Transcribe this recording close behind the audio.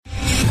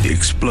The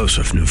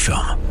explosive new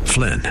film,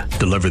 Flynn,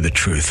 deliver the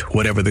truth,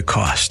 whatever the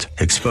cost,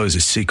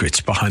 exposes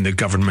secrets behind the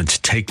government's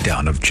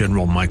takedown of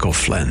General Michael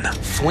Flynn.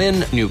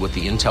 Flynn knew what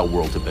the intel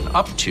world had been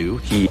up to.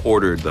 He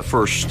ordered the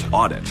first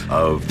audit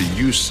of the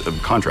use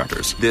of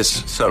contractors.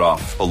 This set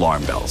off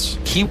alarm bells.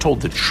 He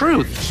told the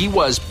truth. He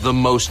was the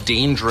most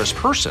dangerous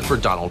person for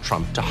Donald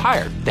Trump to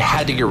hire. They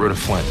had to get rid of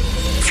Flynn.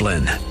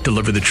 Flynn,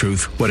 deliver the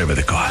truth, whatever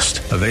the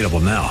cost. Available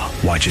now.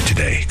 Watch it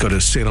today. Go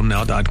to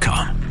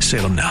salemnow.com.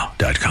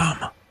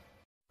 salemnow.com.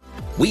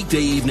 Weekday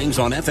evenings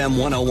on FM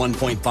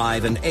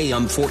 101.5 and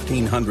AM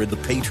 1400 The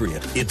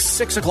Patriot. It's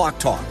 6 o'clock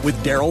talk with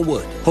Daryl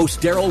Wood. Host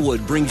Daryl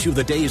Wood brings you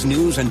the day's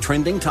news and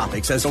trending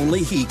topics as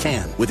only he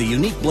can, with a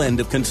unique blend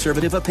of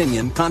conservative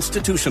opinion,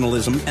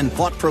 constitutionalism, and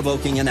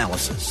thought-provoking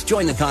analysis.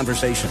 Join the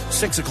conversation.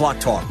 6 o'clock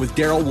talk with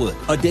Daryl Wood.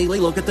 A daily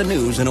look at the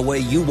news in a way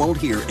you won't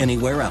hear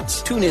anywhere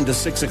else. Tune in to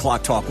 6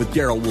 o'clock talk with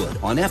Daryl Wood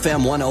on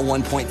FM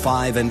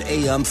 101.5 and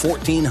AM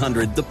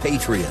 1400 The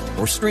Patriot,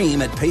 or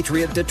stream at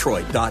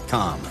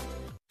patriotdetroit.com.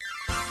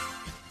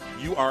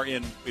 You are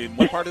in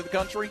what part of the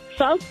country?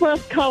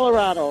 Southwest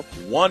Colorado.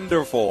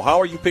 Wonderful. How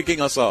are you picking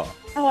us up?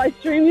 Oh, I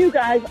stream you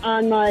guys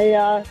on my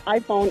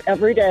iPhone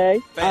every day.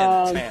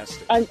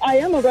 Fantastic. I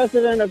am a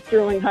resident of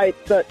Sterling Heights,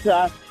 but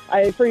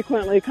I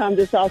frequently come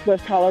to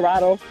Southwest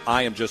Colorado.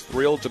 I am just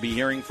thrilled to be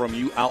hearing from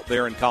you out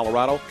there in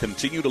Colorado.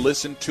 Continue to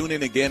listen, tune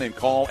in again, and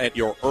call at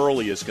your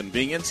earliest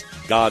convenience.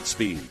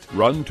 Godspeed.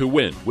 Run to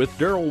Win with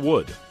Daryl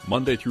Wood,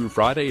 Monday through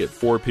Friday at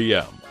 4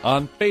 p.m.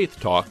 on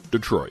Faith Talk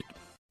Detroit.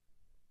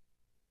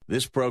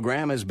 This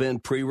program has been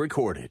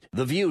pre-recorded.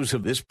 The views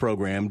of this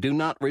program do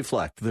not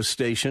reflect the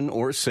station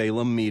or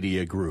Salem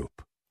Media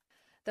Group.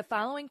 The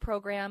following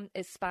program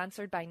is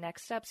sponsored by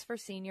Next Steps for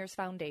Seniors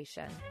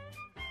Foundation.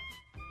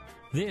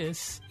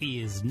 This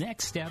is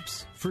Next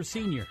Steps for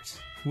Seniors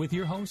with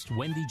your host,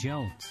 Wendy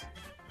Jones.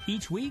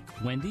 Each week,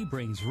 Wendy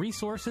brings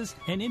resources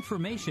and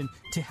information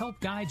to help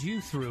guide you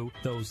through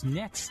those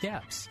next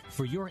steps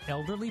for your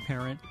elderly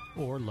parent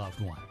or loved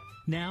one.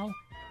 Now,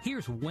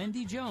 here's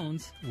Wendy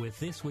Jones with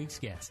this week's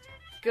guest.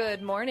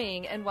 Good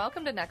morning and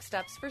welcome to Next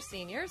Steps for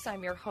Seniors.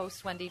 I'm your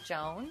host, Wendy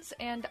Jones,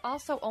 and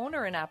also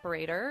owner and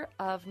operator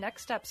of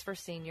Next Steps for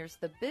Seniors,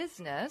 the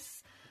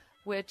business,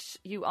 which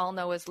you all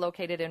know is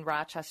located in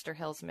Rochester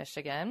Hills,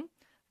 Michigan.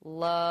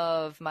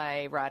 Love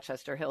my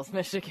Rochester Hills,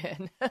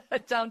 Michigan.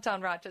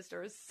 Downtown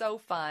Rochester is so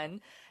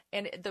fun,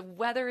 and the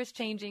weather is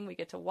changing. We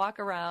get to walk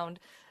around.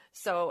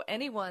 So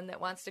anyone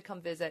that wants to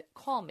come visit,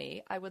 call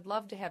me. I would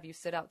love to have you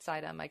sit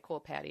outside on my cool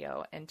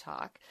patio and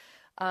talk.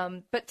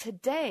 But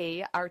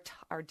today, our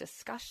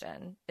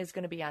discussion is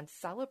going to be on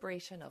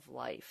celebration of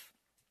life.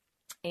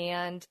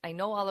 And I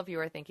know all of you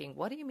are thinking,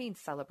 what do you mean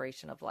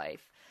celebration of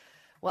life?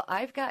 Well,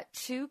 I've got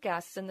two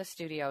guests in the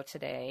studio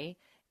today,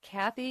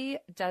 Kathy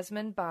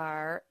Desmond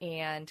Barr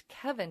and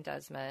Kevin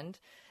Desmond,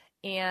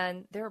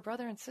 and they're a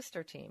brother and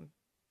sister team.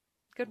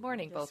 Good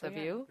morning, both of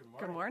you.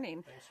 Good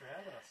morning. Thanks for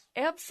having us.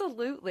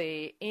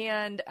 Absolutely.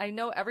 And I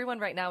know everyone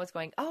right now is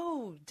going,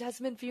 oh,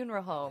 Desmond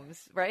Funeral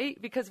Homes, right?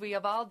 Because we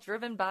have all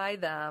driven by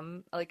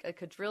them like a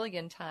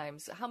quadrillion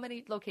times. How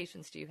many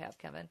locations do you have,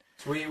 Kevin?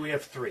 So we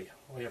have three.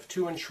 We have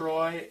two in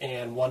Troy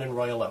and one in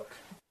Royal Oak.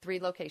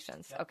 3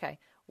 locations. Yep. Okay.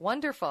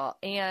 Wonderful.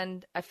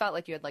 And I felt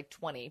like you had like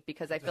 20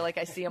 because I feel like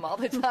I see them all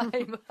the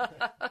time.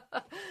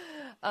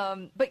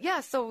 But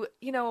yeah, so,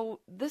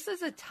 this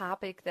is a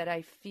topic that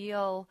I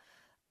feel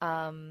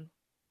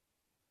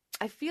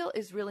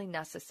is really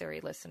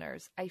necessary,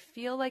 listeners. I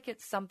feel like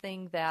it's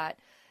something that,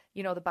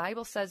 the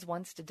Bible says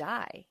wants to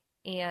die.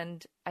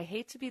 And I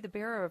hate to be the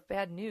bearer of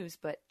bad news,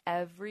 but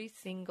every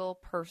single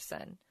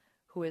person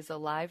who is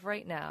alive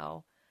right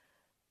now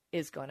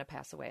is going to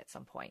pass away at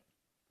some point.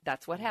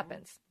 That's what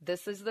happens.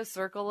 This is the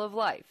circle of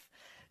life.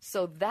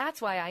 So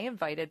that's why I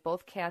invited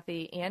both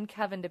Kathy and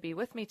Kevin to be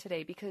with me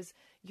today, because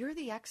you're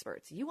the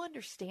experts. You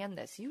understand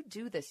this. You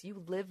do this.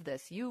 You live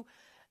this. You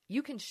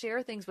can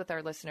share things with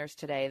our listeners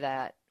today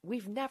that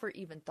we've never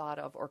even thought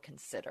of or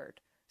considered.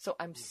 So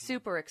I'm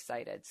super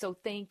excited. So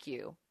thank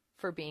you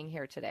for being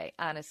here today.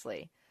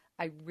 Honestly,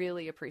 I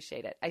really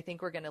appreciate it. I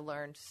think we're going to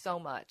learn so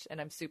much, and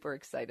I'm super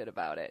excited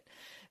about it.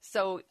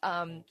 So,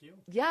 thank you.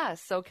 Yeah,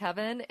 so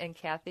Kevin and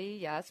Kathy,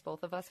 yes,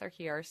 both of us are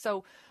here.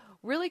 So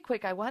really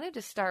quick, I wanted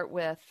to start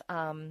with,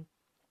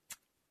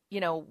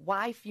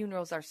 why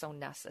funerals are so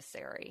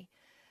necessary.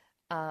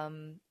 A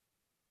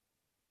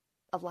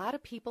lot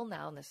of people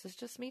now, and this is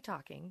just me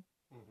talking,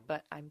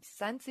 but I'm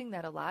sensing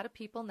that a lot of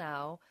people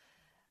now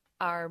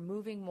are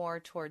moving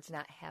more towards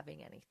not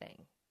having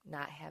anything,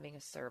 not having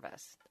a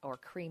service or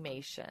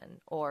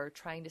cremation or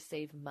trying to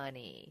save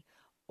money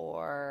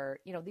or,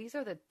 these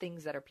are the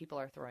things that people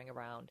are throwing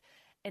around.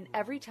 And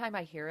every time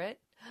I hear it,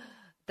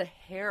 the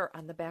hair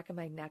on the back of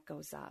my neck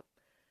goes up.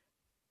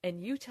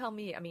 And you tell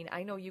me,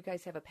 I know you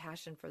guys have a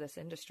passion for this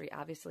industry,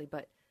 obviously,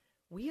 but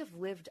we have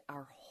lived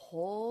our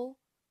whole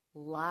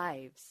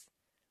lives.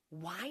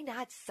 Why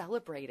not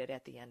celebrate it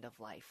at the end of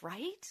life,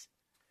 right?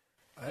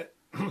 I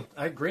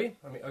agree.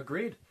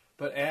 Agreed.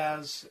 But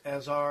as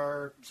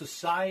our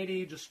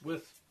society, just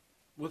with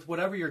with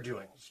whatever you're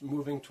doing, it's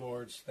moving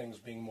towards things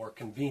being more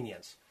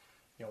convenience.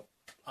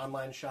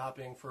 Online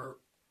shopping for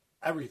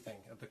everything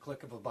at the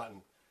click of a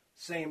button,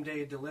 same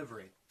day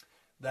delivery.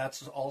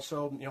 That's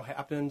also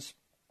happens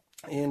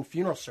in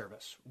funeral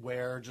service,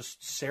 where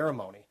just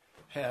ceremony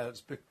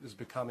is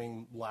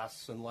becoming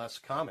less and less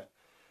common.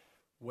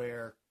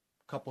 Where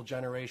a couple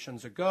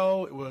generations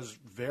ago, it was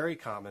very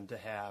common to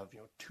have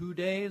 2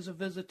 days of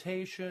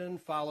visitation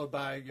followed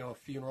by a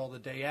funeral the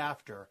day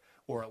after,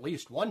 or at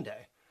least one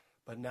day.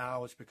 But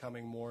now it's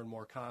becoming more and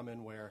more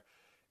common where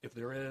if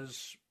there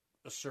is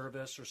a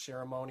service or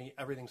ceremony,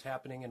 everything's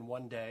happening in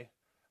one day.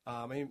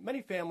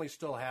 Many families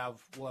still will have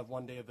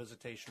 1 day of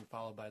visitation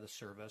followed by the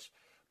service,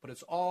 but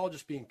it's all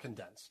just being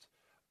condensed.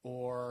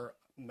 Or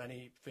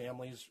many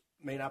families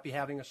may not be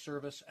having a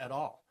service at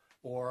all,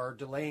 or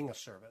delaying a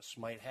service.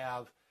 Might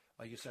have,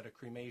 like you said, a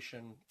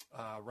cremation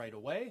right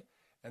away,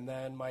 and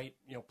then might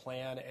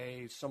plan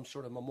some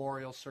sort of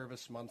memorial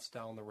service months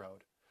down the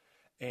road.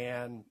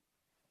 And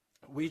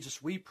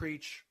we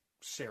preach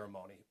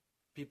ceremony.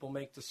 People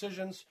make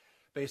decisions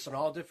based on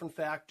all different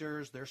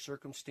factors, their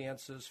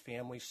circumstances,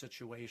 family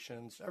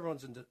situations.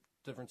 Everyone's in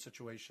different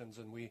situations,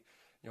 and we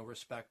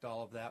respect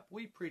all of that.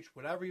 We preach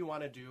whatever you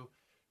want to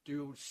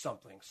do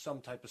something, some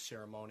type of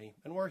ceremony.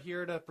 And we're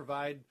here to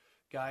provide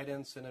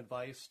guidance and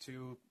advice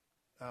to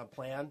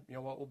plan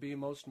what will be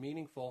most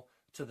meaningful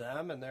to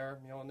them and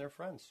their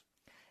friends.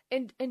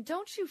 And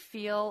don't you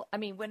feel,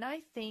 when I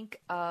think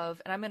of,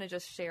 and I'm going to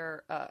just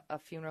share a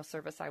funeral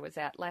service I was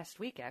at last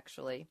week,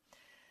 actually.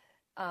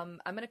 I'm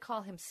going to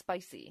call him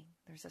Spicy.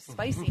 There's a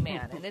spicy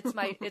man, and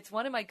it's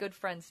one of my good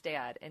friend's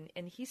dad,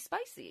 and he's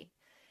spicy.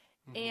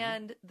 Mm-hmm.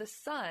 And the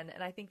son,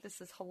 and I think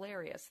this is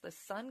hilarious, the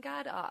son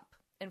got up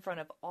in front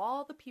of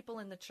all the people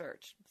in the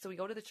church. So we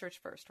go to the church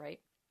first,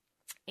 right?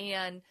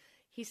 And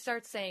he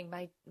starts saying,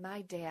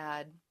 my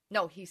dad,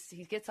 no, he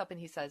gets up and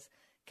he says,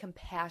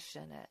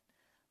 compassionate,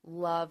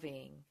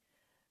 loving,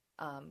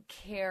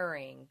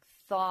 caring,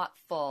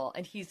 thoughtful,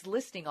 and he's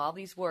listing all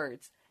these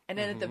words. And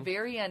then at the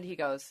very end, he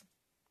goes,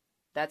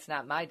 that's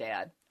not my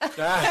dad.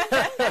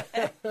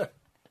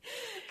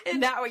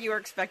 Not what you were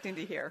expecting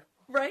to hear.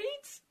 Right?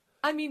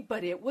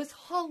 But it was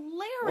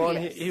hilarious. Well,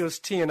 he was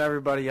teeing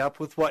everybody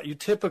up with what you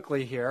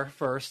typically hear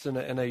first in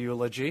a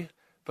eulogy,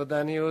 but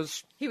then he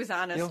was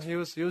honest.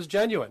 He was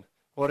genuine.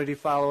 What did he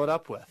follow it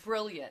up with?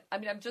 Brilliant.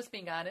 I'm just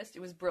being honest. It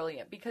was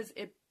brilliant because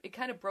it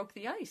kind of broke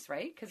the ice,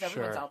 right? Because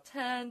everyone's all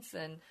tense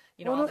and,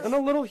 all this. And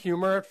a little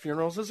humor at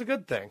funerals is a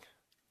good thing.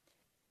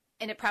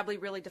 And it probably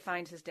really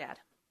defined his dad.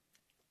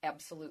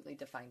 Absolutely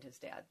defined his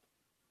dad.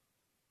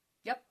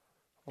 Yep.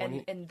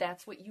 And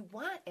that's what you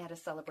want at a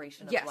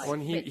celebration of life.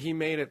 When he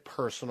made it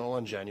personal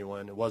and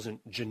genuine, it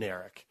wasn't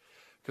generic.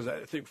 Because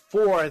I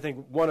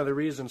think one of the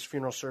reasons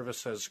funeral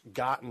service has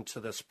gotten to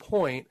this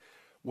point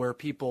where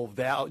people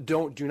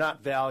do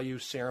not value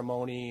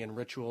ceremony and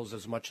rituals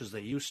as much as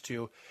they used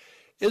to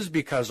is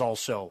because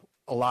also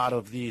a lot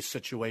of these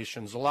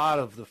situations, a lot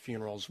of the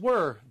funerals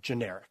were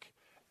generic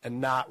and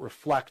not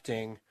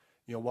reflecting,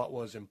 what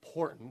was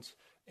important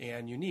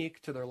and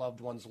unique to their loved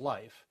one's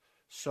life.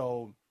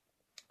 So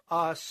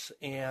us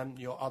and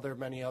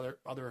many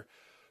other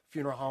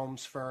funeral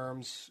homes,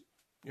 firms,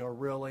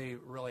 really,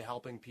 really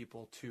helping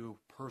people to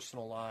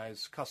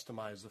personalize,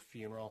 customize the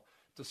funeral,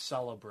 to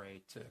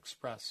celebrate, to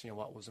express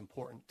what was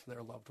important to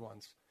their loved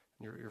ones.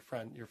 And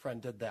your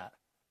friend did that.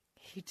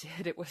 He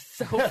did. It was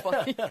so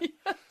funny.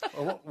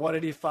 Well, what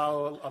did he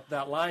follow up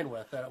that line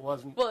with? That it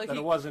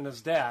wasn't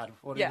his dad.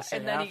 What did he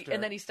say after?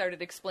 And then he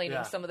started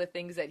explaining some of the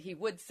things that he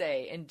would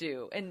say and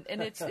do, and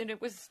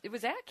it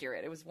was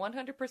accurate. It was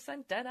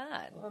 100% dead on.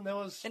 Well, and that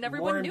was and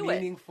everyone more knew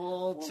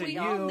meaningful it. to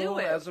you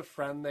as a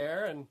friend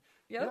there, and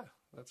yeah,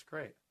 that's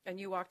great. And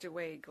you walked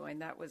away going,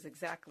 that was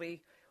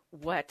exactly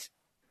what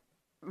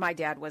my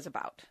dad was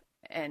about,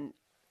 and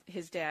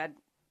his dad.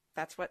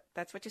 That's what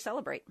you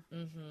celebrate.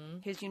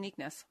 Mm-hmm. His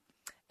uniqueness.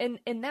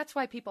 And that's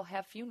why people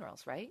have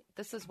funerals, right?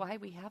 This is why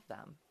we have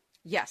them.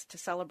 Yes, to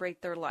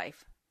celebrate their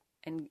life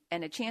and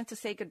a chance to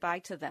say goodbye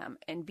to them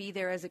and be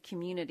there as a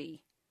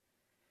community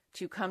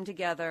to come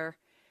together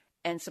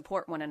and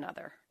support one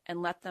another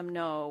and let them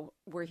know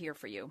we're here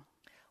for you.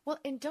 Well,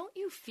 and don't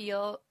you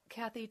feel,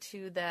 Kathy,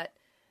 too, that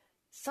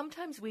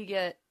sometimes we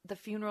get the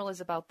funeral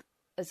is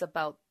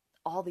about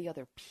all the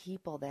other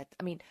people that,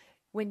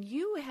 when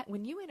you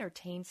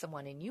entertain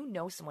someone and you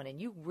know someone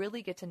and you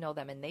really get to know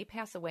them and they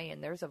pass away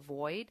and there's a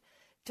void,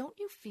 don't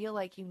you feel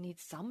like you need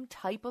some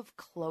type of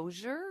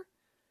closure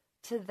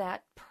to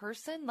that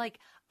person? Like,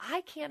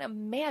 I can't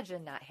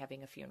imagine not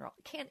having a funeral.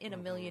 I can't in a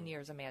million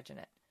years imagine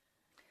it.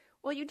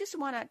 Well, you just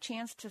want a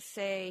chance to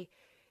say,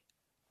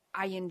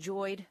 I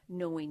enjoyed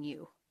knowing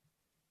you.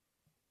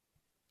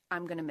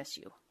 I'm going to miss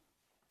you.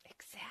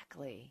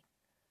 Exactly.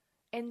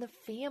 And the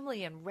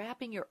family and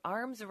wrapping your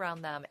arms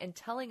around them and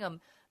telling them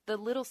the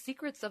little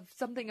secrets of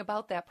something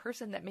about that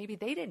person that maybe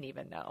they didn't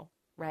even know,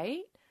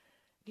 right?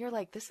 You're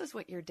like, this is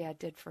what your dad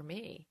did for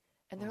me.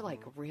 And they're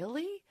like,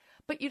 really?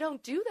 But you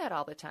don't do that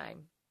all the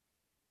time.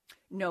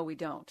 No, we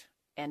don't.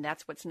 And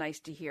that's what's nice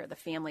to hear. The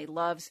family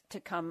loves to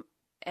come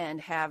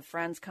and have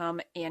friends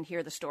come and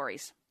hear the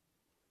stories.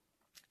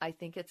 I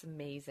think it's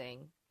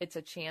amazing. It's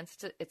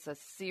a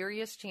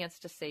serious chance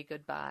to say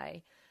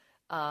goodbye,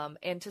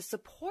 and to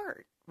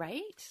support,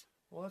 right?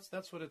 Well,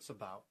 that's what it's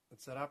about.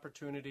 It's that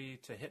opportunity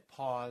to hit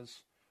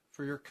pause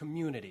for your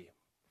community,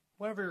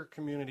 whatever your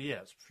community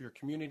is, for your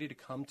community to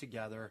come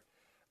together,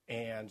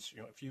 and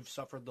if you've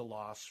suffered the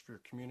loss, for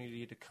your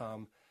community to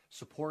come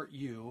support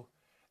you.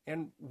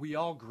 And we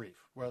all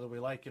grieve, whether we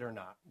like it or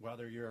not,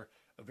 whether you're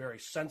a very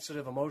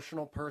sensitive,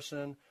 emotional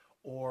person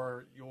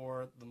or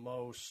you're the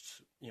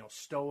most,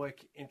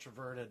 stoic,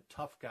 introverted,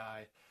 tough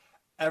guy.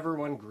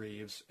 Everyone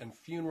grieves, and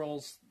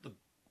funerals,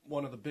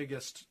 one of the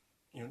biggest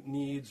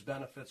needs,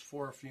 benefits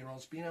for a funeral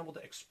is being able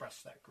to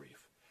express that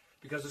grief,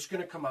 because it's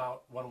going to come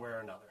out one way or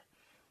another,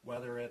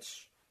 whether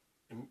it's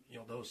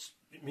those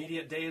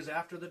immediate days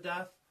after the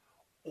death,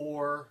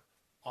 or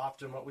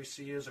often what we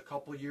see is a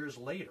couple of years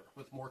later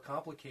with more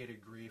complicated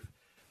grief.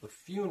 The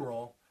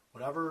funeral,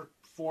 whatever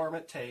form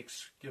it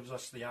takes, gives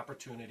us the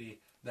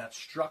opportunity, that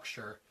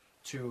structure,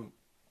 to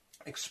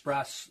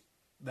express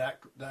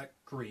that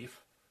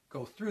grief,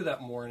 go through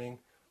that mourning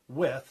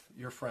with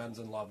your friends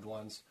and loved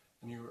ones,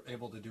 and you're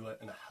able to do it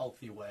in a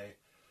healthy way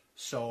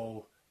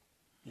so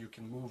you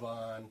can move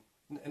on,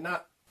 and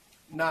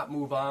not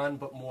move on,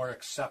 but more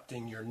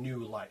accepting your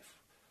new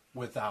life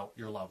without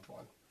your loved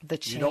one. The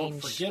change. You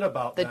don't forget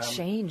about them. The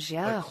change,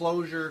 yeah. The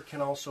closure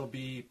can also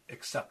be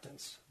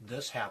acceptance.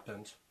 This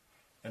happened,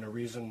 and a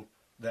reason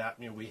that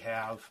we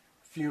have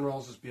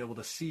funerals is be able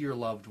to see your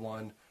loved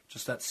one,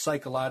 just that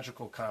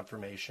psychological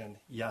confirmation.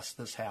 Yes,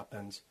 this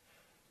happens.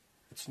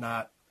 It's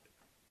not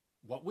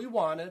what we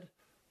wanted,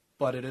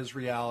 but it is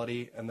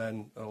reality, and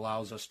then it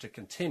allows us to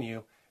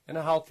continue in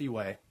a healthy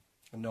way,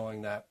 and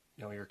knowing that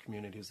your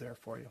community is there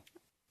for you.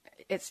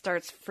 It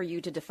starts for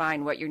you to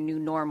define what your new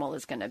normal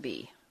is going to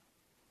be.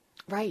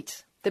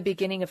 Right. The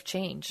beginning of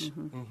change.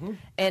 Mm-hmm.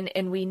 Mm-hmm.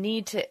 And we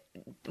need to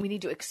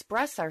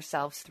express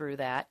ourselves through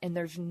that. And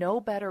there's no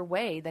better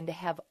way than to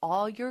have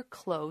all your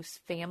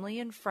close family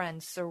and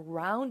friends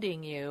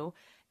surrounding you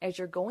as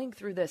you're going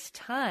through this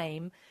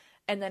time.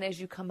 And then as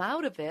you come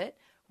out of it,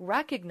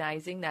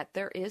 recognizing that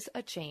there is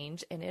a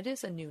change and it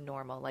is a new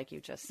normal, like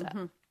you just said.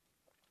 Mm-hmm.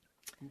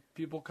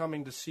 People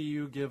coming to see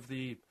you give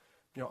the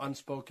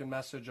unspoken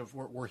message of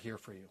we're here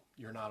for you.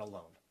 You're not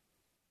alone.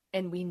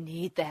 And we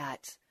need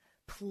that.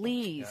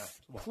 Please,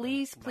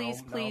 please,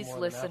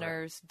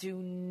 listeners, do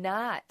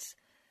not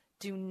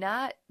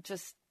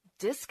just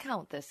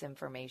discount this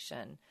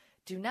information.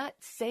 Do not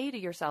say to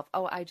yourself,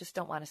 oh, I just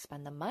don't want to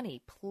spend the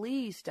money.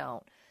 Please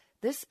don't.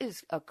 This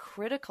is a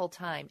critical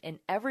time in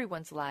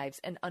everyone's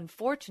lives. And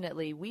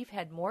unfortunately, we've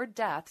had more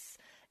deaths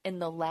in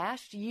the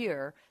last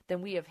year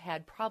than we have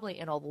had probably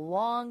in a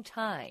long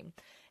time.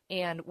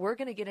 And we're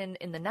going to get in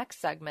the next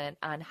segment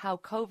on how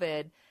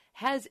COVID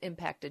has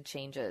impacted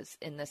changes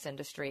in this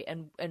industry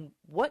and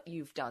what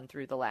you've done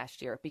through the last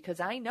year,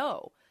 because I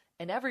know,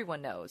 and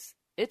everyone knows,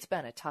 it's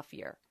been a tough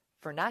year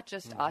for not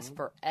just us,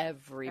 for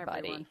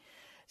everybody. Everyone.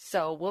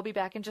 So we'll be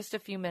back in just a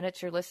few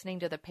minutes. You're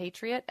listening to The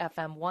Patriot,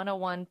 FM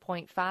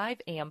 101.5,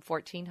 AM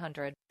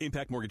 1400.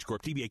 Impact Mortgage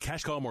Corp. DBA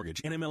Cash Call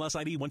Mortgage. NMLS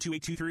ID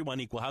 128231.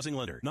 Equal housing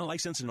lender. Not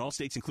licensed in all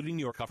states, including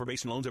New York. Offer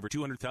based on loans over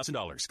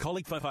 $200,000. Call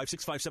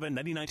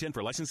 855-657-9910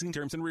 for licensing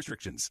terms and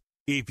restrictions.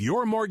 If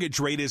your mortgage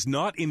rate is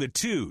not in the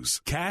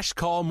twos, Cash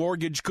Call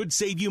Mortgage could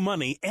save you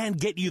money and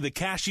get you the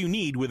cash you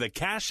need with a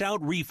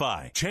cash-out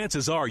refi.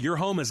 Chances are your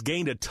home has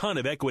gained a ton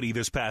of equity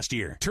this past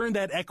year. Turn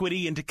that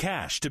equity into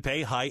cash to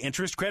pay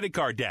high-interest credit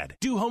card debt,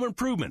 do home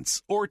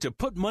improvements, or to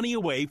put money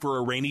away for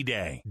a rainy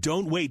day.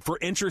 Don't wait for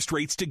interest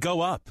rates to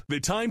go up.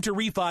 The time to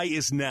refi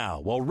is now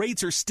while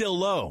rates are still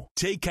low.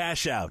 Take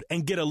cash out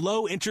and get a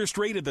low interest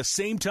rate at the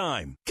same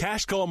time.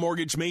 Cash Call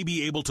Mortgage may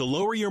be able to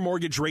lower your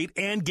mortgage rate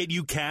and get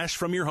you cash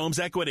from your home's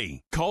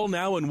equity. Call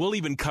now and we'll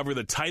even cover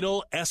the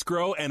title,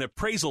 escrow, and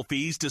appraisal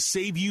fees to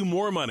save you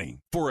more money.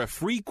 For a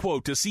free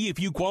quote to see if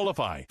you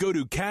qualify, go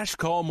to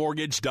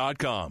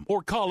cashcallmortgage.com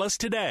or call us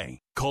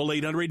today. Call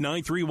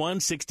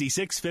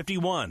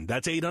 800-931-6651.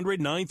 That's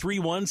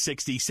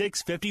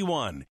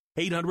 800-931-6651.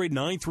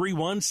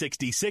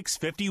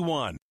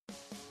 800-931-6651.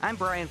 I'm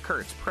Brian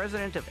Kurtz,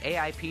 president of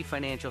AIP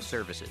Financial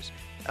Services.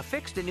 A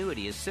fixed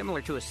annuity is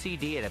similar to a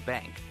CD at a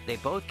bank. They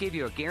both give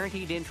you a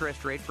guaranteed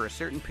interest rate for a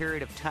certain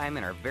period of time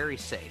and are very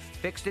safe.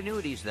 Fixed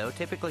annuities, though,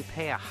 typically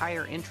pay a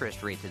higher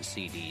interest rate than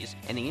CDs,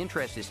 and the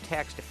interest is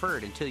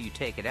tax-deferred until you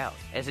take it out.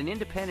 As an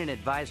independent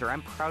advisor,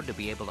 I'm proud to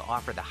be able to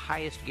offer the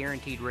highest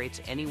guaranteed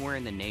rates anywhere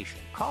in the nation.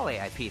 Call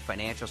AIP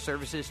Financial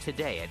Services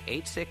today at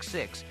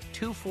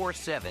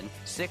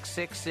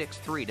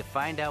 866-247-6663 to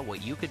find out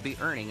what you could be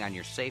earning on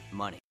your safe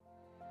money.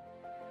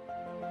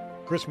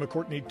 Chris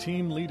McCourtney,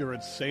 team leader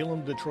at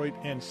Salem, Detroit,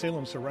 and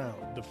Salem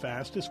Surround, the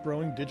fastest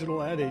growing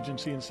digital ad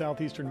agency in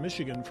southeastern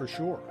Michigan for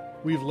sure.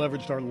 We've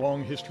leveraged our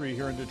long history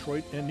here in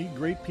Detroit and need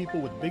great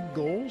people with big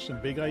goals and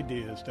big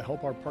ideas to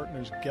help our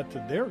partners get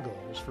to their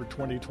goals for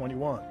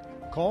 2021.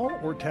 Call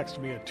or text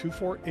me at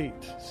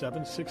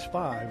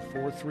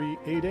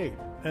 248-765-4388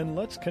 and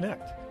let's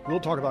connect.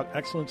 We'll talk about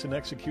excellence in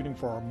executing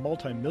for our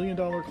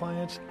multi-million-dollar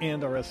clients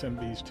and our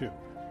SMBs too.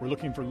 We're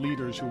looking for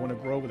leaders who want to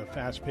grow with a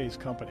fast-paced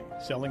company.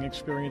 Selling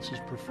experience is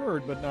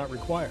preferred but not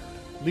required.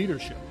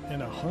 Leadership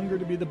and a hunger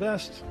to be the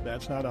best,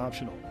 that's not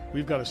optional.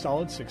 We've got a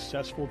solid,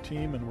 successful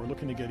team and we're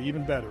looking to get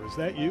even better. Is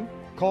that you?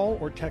 Call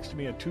or text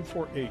me at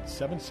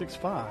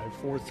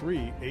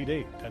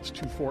 248-765-4388. That's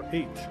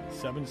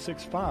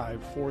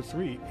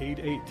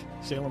 248-765-4388.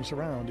 Salem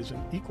Surround is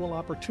an equal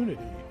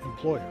opportunity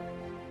employer.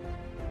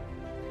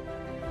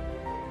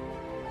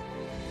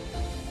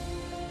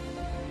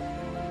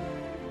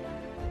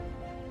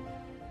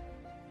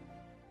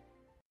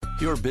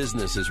 Your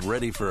business is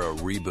ready for a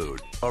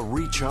reboot, a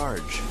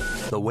recharge.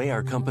 The way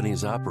our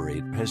companies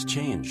operate has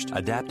changed.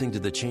 Adapting to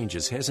the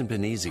changes hasn't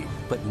been easy,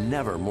 but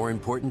never more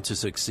important to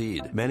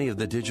succeed. Many of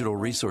the digital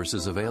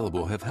resources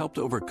available have helped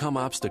overcome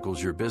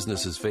obstacles your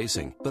business is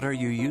facing, but are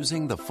you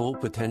using the full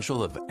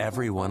potential of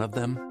every one of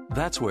them?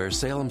 That's where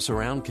Salem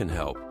Surround can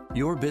help.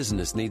 Your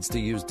business needs to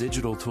use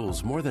digital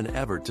tools more than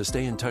ever to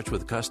stay in touch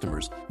with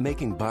customers,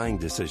 making buying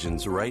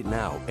decisions right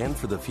now and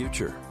for the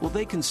future. Will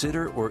they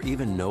consider or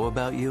even know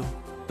about you?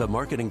 The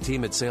marketing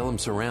team at Salem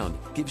Surround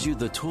gives you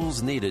the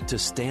tools needed to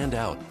stand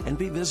out and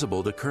be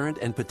visible to current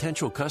and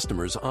potential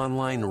customers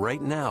online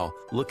right now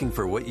looking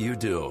for what you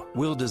do.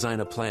 We'll design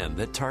a plan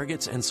that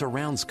targets and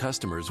surrounds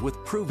customers with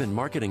proven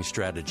marketing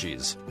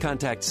strategies.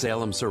 Contact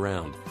Salem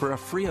Surround for a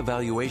free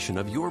evaluation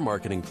of your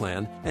marketing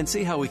plan and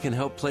see how we can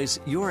help place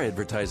your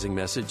advertising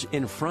message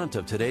in front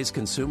of today's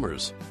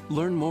consumers.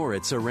 Learn more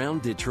at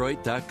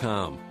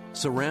SurroundDetroit.com.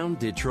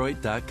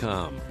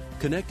 SurroundDetroit.com,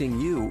 connecting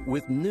you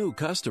with new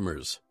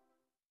customers.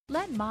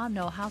 Let Mom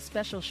know how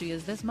special she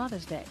is this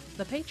Mother's Day.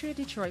 The Patriot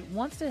Detroit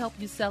wants to help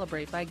you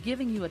celebrate by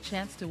giving you a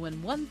chance to win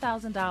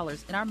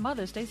 $1,000 in our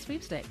Mother's Day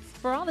sweepstakes.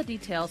 For all the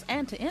details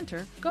and to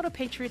enter, go to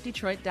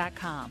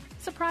PatriotDetroit.com.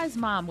 Surprise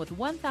Mom with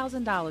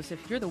 $1,000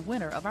 if you're the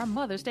winner of our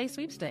Mother's Day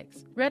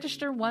sweepstakes.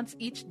 Register once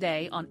each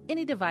day on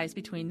any device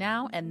between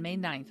now and May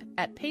 9th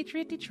at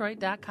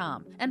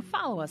PatriotDetroit.com and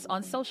follow us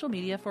on social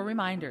media for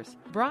reminders.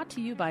 Brought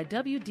to you by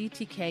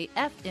WDTK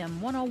FM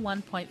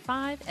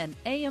 101.5 and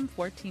AM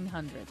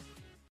 1400.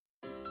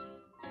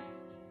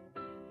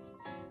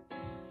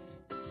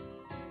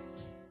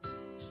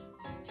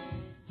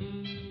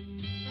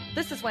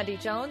 This is Wendy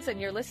Jones,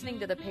 and you're listening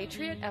to The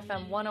Patriot,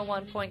 FM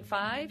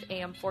 101.5,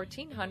 AM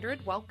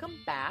 1400. Welcome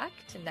back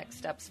to Next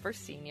Steps for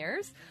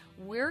Seniors.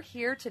 We're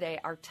here today.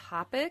 Our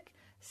topic,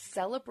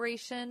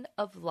 celebration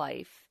of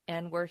life.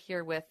 And we're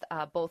here with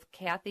both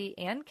Kathy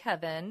and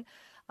Kevin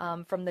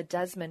from the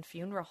Desmond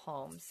Funeral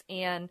Homes.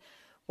 And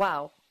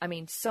wow, I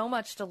mean, so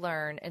much to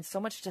learn and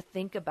so much to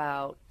think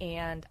about.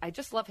 And I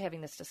just love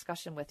having this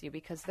discussion with you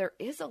because there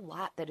is a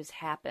lot that has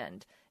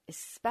happened,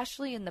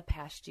 especially in the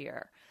past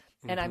year.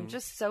 And I'm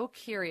just so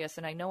curious,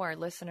 and I know our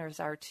listeners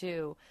are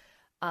too.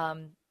 How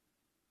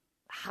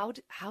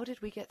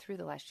did we get through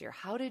the last year?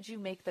 How did you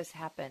make this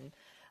happen?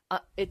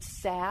 It's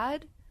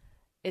sad.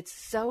 It's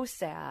so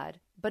sad.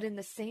 But in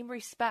the same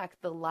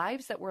respect, the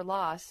lives that were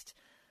lost,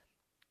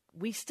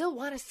 we still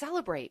want to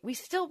celebrate. We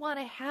still want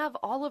to have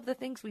all of the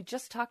things we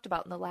just talked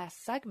about in the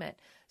last segment.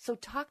 So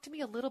talk to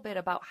me a little bit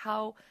about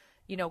how,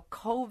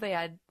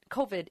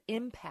 COVID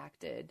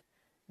impacted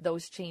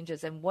those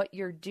changes and what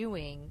you're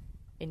doing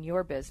in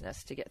your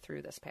business to get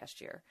through this past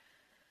year.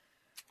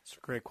 It's a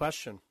great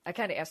question. I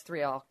kind of asked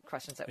three all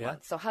questions at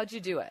once. So how'd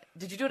you do it?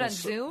 Did you do it on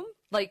Zoom?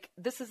 Like,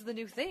 this is the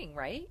new thing,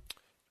 right?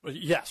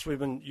 Yes, we've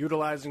been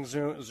utilizing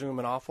Zoom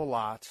an awful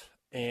lot.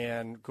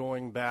 And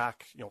going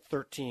back,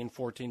 13,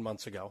 14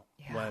 months ago,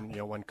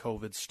 when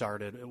COVID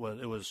started, it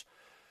was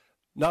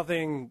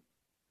nothing,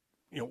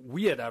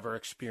 we had ever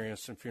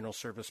experienced in funeral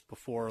service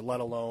before,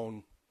 let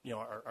alone,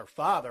 our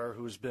father,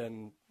 who's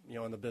been,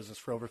 in the business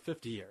for over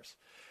 50 years.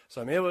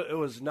 So, I mean, it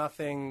was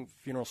nothing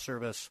funeral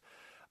service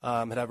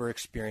had ever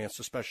experienced,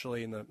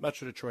 especially in the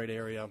Metro Detroit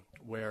area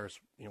where,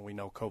 we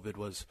know COVID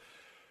was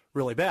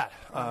really bad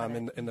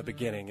in the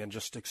beginning, and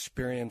just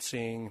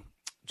experiencing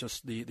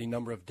just the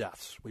number of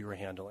deaths we were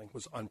handling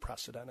was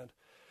unprecedented.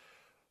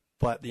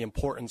 But the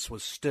importance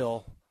was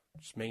still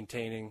just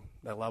maintaining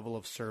that level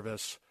of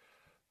service.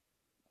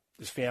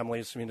 As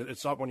families, I mean,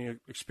 it's not when you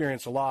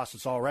experience a loss,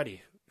 it's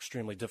already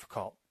extremely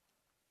difficult.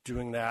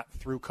 Doing that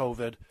through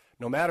COVID,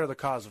 no matter the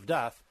cause of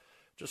death,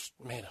 just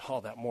made it all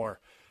that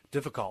more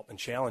difficult and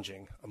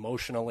challenging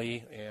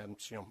emotionally and,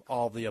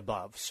 all of the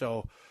above.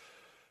 So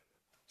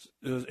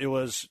it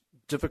was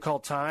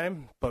difficult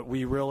time, but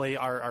we really,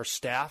 our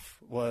staff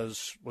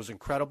was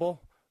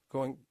incredible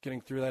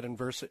getting through that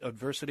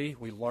adversity.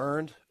 We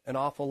learned an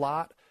awful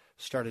lot,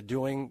 started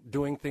doing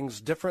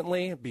things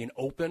differently, being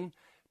open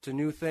to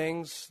new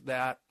things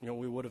that,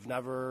 we would have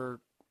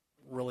never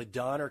really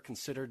done or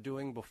considered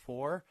doing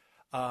before.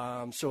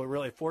 So it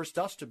really forced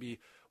us to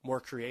be more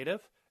creative,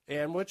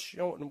 and which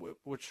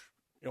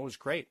was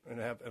great,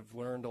 and have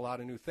learned a lot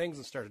of new things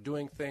and started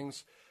doing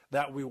things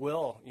that we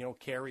will,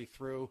 carry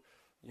through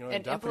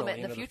and implement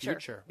in the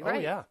future. Oh,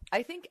 right. yeah.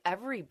 I think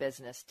every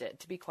business did,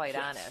 to be quite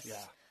Yes, honest.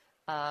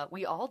 yeah.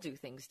 We all do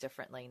things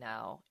differently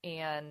now.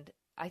 And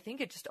I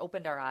think it just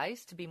opened our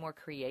eyes to be more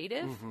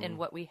creative in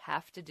what we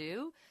have to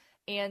do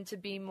and to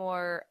be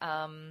more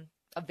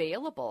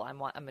available.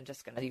 I'm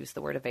just going to use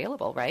the word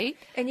available, right?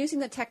 And using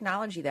the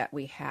technology that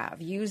we have,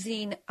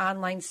 using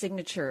online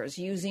signatures,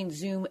 using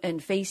Zoom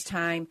and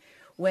FaceTime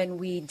when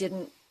we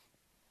didn't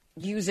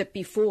use it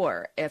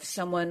before, if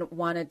someone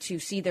wanted to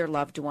see their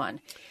loved one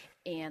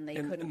and they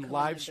couldn't come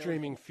live in the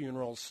streaming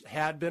funerals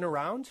had been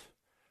around,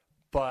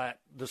 but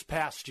this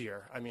past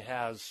year,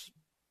 has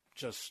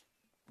just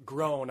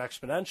grown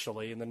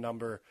exponentially in the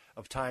number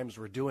of times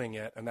we're doing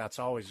it, and that's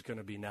always going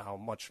to be now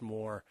much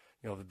more,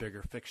 the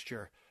bigger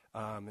fixture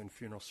in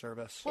funeral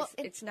service. Well,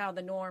 it's now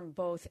the norm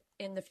both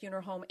in the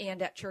funeral home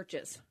and at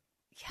churches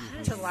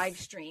Yes. to live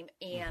stream,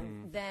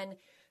 and then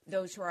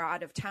those who are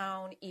out of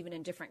town, even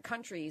in different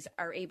countries,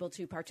 are able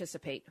to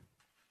participate.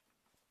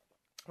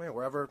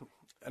 Wherever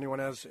anyone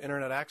has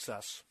internet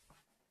access,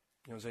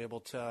 is able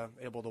to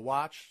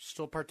watch,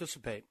 still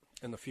participate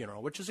in the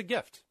funeral, which is a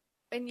gift.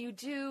 And you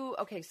do,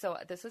 okay, so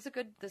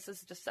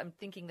I'm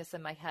thinking this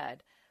in my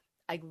head.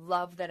 I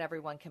love that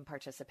everyone can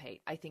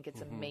participate. I think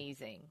it's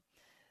amazing.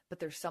 But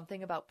there's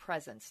something about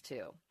presence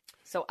too.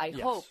 So I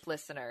hope,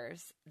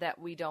 listeners, that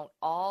we don't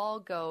all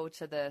go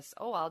to this,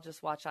 I'll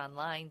just watch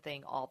online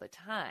thing all the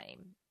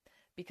time.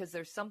 Because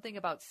there's something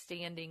about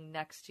standing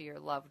next to your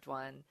loved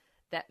one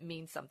that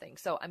means something.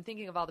 So I'm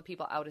thinking of all the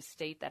people out of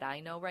state that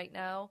I know right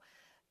now.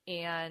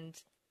 And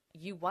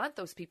you want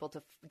those people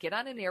to get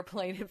on an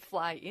airplane and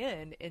fly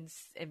in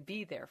and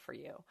be there for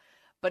you.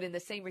 But in the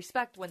same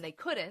respect, when they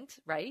couldn't,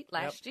 right?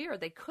 Last year,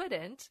 they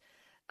couldn't.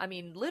 I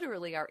mean,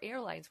 literally, our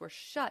airlines were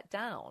shut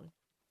down.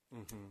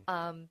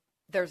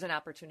 There's an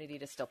opportunity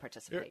to still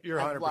participate.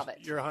 I love it.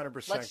 You're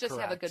 100% Let's just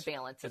correct. have a good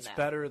balance in it's that. It's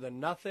better than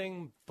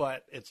nothing,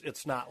 but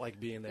it's not like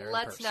being there.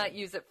 Let's not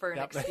use it for an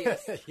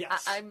excuse.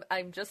 Yes.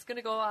 I'm just going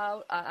to go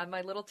out on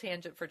my little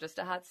tangent for just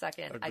a hot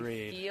second.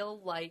 Agreed. I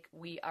feel like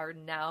we are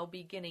now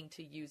beginning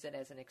to use it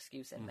as an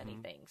excuse in many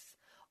things.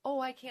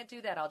 I can't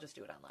do that. I'll just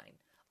do it online.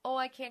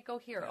 I can't go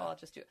here. I'll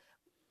just do it.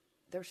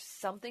 There's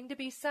something to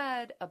be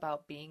said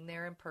about being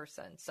there in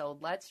person. So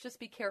let's just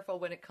be careful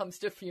when it comes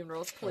to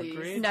funerals, please.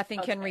 Agreed. Nothing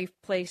can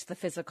replace the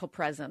physical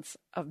presence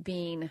of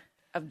being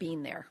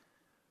there.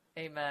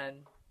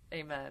 Amen.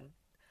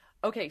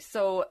 Okay,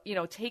 so,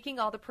 taking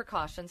all the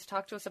precautions,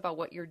 talk to us about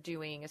what you're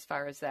doing as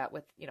far as that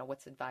with,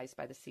 what's advised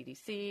by the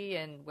CDC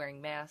and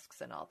wearing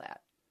masks and all that.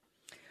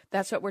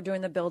 That's what we're doing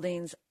in the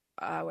buildings.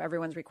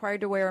 Everyone's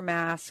required to wear a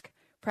mask,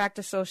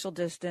 practice social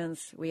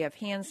distance. We have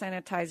hand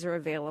sanitizer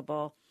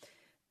available.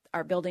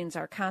 Our buildings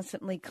are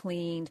constantly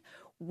cleaned.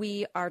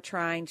 We are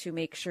trying to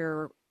make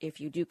sure if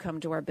you do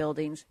come to our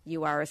buildings,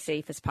 you are as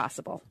safe as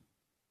possible.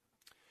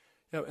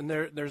 And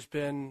there's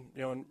been,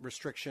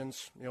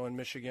 restrictions, in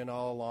Michigan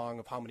all along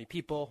of how many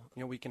people,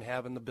 we can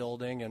have in the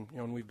building,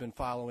 and we've been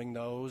following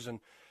those,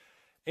 and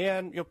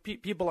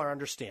people are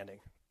understanding,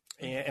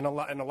 and a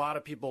lot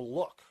of people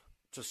look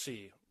to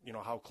see,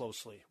 how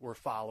closely we're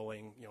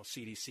following,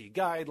 CDC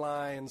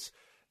guidelines,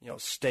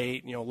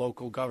 state,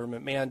 local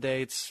government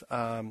mandates.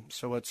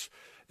 So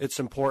it's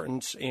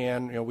important,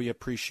 and we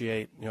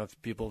appreciate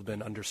if people have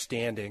been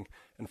understanding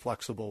and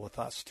flexible with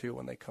us too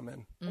when they come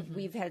in.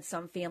 We've had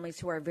some families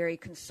who are very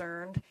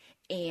concerned,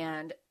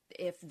 and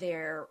if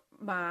their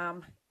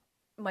mom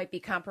might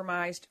be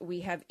compromised, we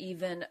have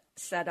even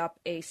set up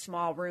a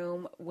small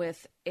room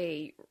with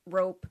a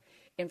rope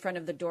in front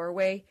of the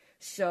doorway.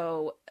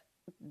 So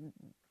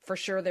for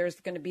sure there's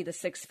going to be the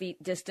 6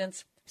 feet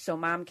distance. So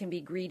mom can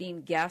be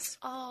greeting guests,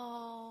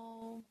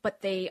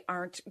 but they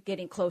aren't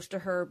getting close to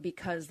her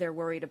because they're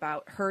worried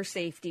about her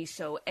safety.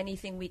 So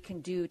anything we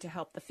can do to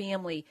help the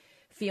family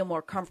feel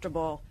more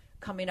comfortable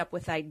coming up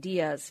with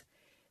ideas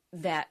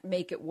that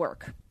make it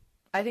work.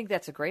 I think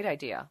that's a great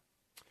idea.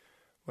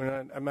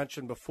 When I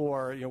mentioned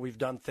before, we've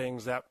done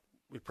things that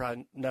we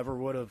probably never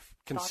would have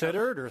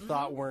considered or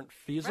thought weren't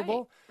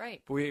feasible.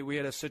 Right. But we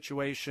had a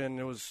situation,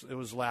 it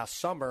was last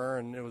summer,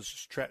 and it was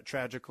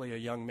tragically a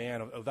young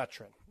man, a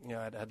veteran,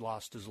 had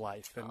lost his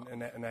life,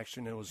 and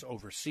actually it was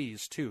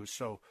overseas too.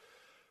 So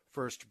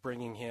first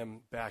bringing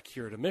him back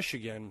here to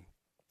Michigan,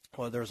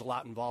 well, there's a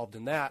lot involved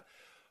in that.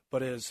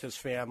 But as his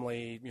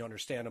family,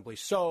 understandably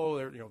so,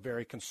 they're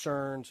very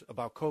concerned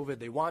about COVID.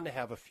 They wanted to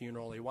have a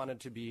funeral. They wanted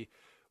to be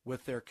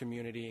with their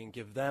community and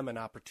give them an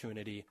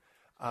opportunity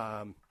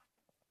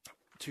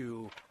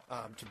to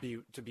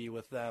be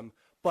with them,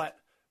 but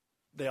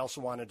they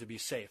also wanted to be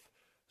safe.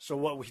 So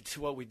what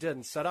we did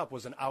and set up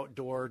was an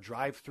outdoor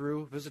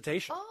drive-through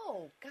visitation.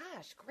 Oh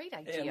gosh, great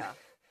idea! And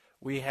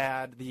we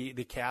had the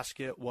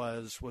casket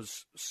was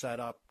set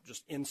up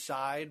just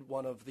inside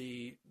one of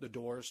the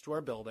doors to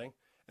our building,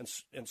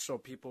 and so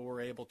people were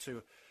able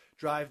to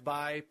drive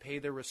by, pay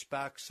their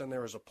respects, and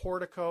there was a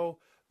portico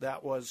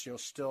that was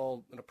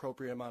still an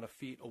appropriate amount of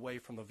feet away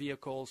from the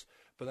vehicles,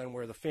 but then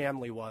where the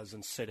family was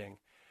and sitting.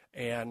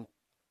 And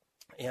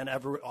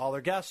all their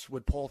guests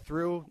would pull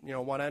through,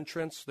 one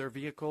entrance, their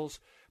vehicles,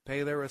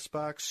 pay their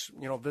respects,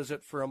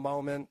 visit for a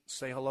moment,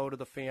 say hello to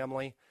the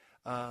family,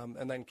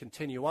 and then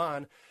continue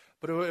on.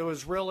 But it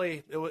was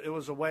really, it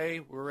was a way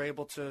we were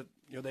able to,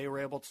 they were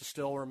able to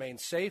still remain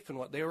safe in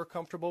what they were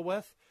comfortable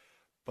with,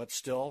 but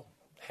still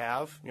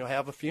have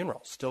a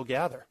funeral, still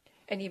gather.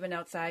 And even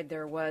outside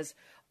there was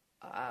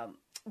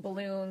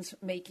balloons,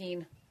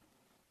 making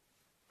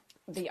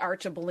the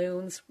arch of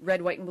balloons,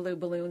 red, white, and blue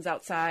balloons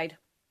outside.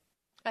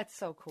 That's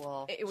so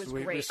cool. It was So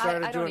great. we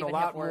started doing a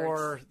lot words.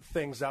 more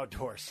things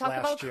outdoors Talk last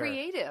about year.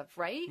 creative,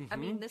 right? I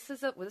mean, this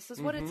is what it's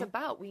Mhm.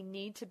 about. We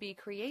need to be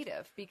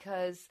creative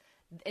because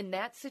in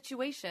that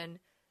situation,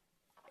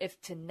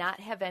 if to not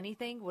have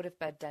anything would have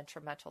been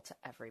detrimental to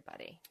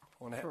everybody.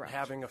 When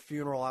having a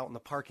funeral out in the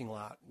parking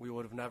lot, we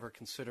would have never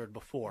considered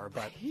before,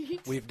 but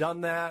we've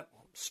done that.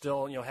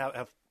 Still,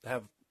 have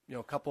a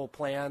couple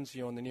plans,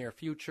 in the near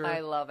future. I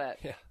love it.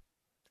 Yeah.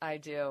 I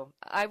do.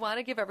 I want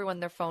to give everyone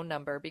their phone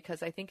number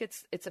because I think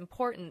it's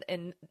important.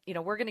 And,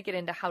 we're going to get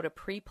into how to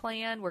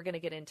pre-plan. We're going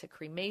to get into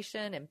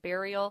cremation and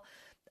burial.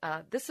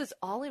 This is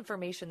all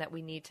information that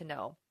we need to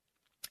know.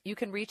 You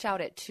can reach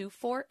out at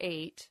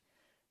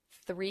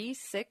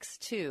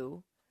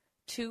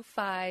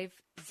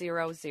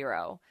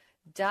 248-362-2500.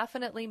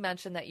 Definitely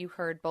mention that you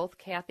heard both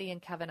Kathy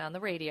and Kevin on the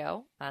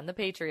radio, on the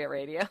Patriot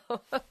Radio,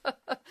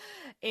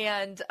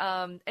 and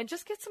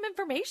just get some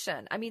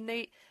information. I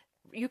mean,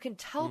 you can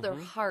tell their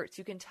hearts.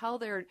 You can tell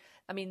this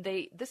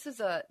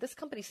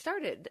company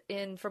started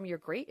from your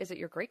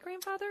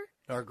great-grandfather?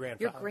 Our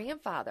grandfather. Your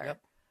grandfather. Yep.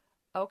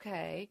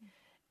 Okay.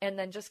 And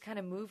then just kind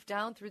of move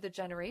down through the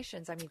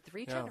generations. I mean,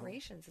 3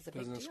 generations is a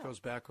big deal. Business goes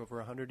back over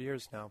 100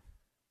 years now.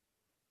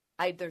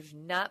 There's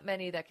not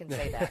many that can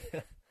say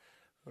that.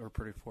 We're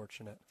pretty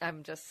fortunate.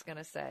 I'm just going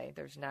to say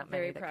there's not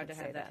many Very that proud can to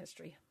say have that that.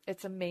 history.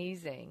 It's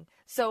amazing.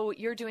 So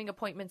you're doing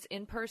appointments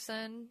in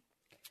person?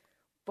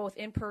 Both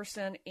in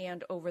person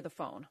and over the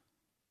phone.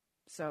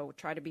 So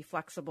try to be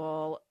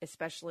flexible,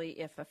 especially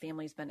if a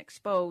family's been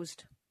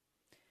exposed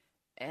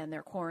and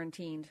they're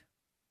quarantined.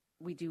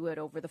 We do it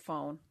over the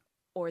phone,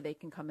 or they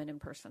can come in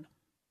person.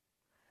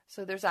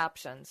 So there's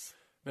options.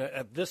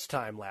 At this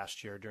time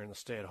last year, during the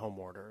stay-at-home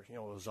order, it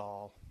was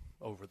all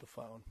over the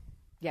phone.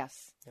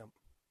 Yes. Yep.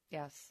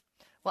 Yes.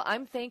 Well,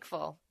 I'm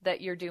thankful that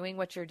you're doing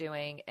what you're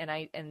doing,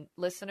 and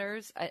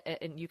listeners,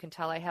 and you can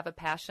tell I have a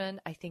passion.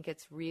 I think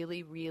it's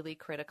really, really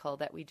critical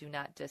that we do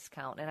not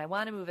discount. And I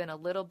want to move in a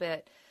little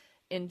bit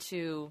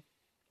into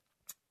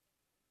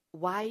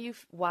what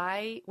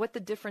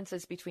the difference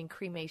is between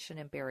cremation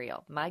and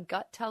burial. My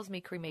gut tells me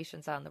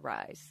cremation's on the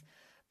rise,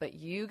 but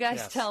you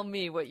guys tell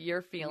me what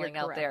you're feeling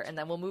out there, and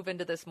then we'll move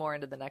into this more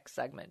into the next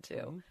segment too.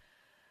 Mm-hmm.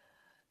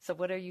 So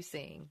what are you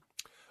seeing?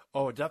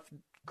 Oh,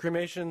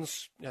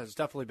 cremations has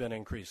definitely been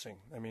increasing.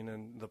 I mean,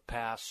 in the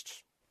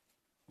past,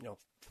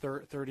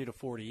 30 to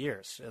 40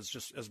 years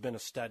has been a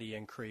steady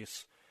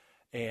increase,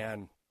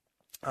 and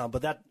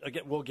but that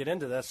again, we'll get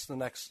into this in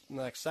the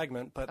next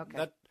segment. But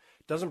that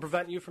doesn't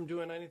prevent you from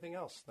doing anything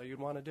else that you'd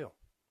want to do.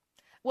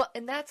 Well,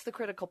 and that's the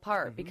critical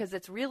part because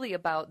it's really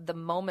about the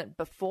moment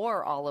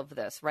before all of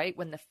this, right?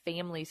 When the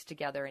family's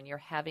together and you're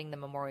having the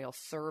memorial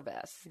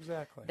service.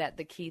 Exactly. That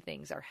the key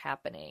things are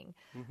happening.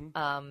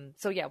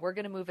 So, we're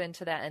going to move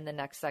into that in the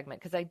next segment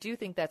because I do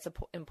think that's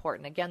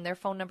important. Again, their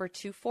phone number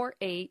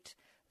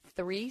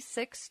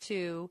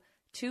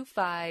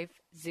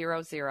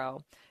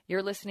 248-362-2500.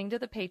 You're listening to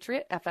The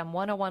Patriot, FM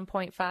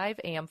 101.5,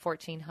 AM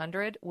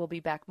 1400. We'll be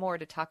back more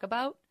to talk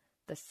about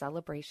the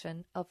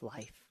celebration of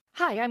life.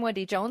 Hi, I'm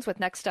Wendy Jones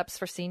with Next Steps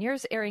for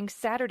Seniors, airing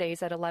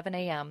Saturdays at 11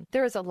 a.m.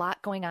 There is a lot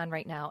going on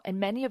right now, and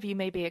many of you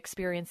may be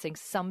experiencing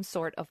some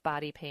sort of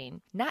body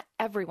pain. Not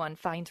everyone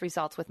finds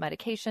results with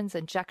medications,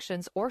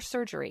 injections, or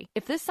surgery.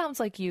 If this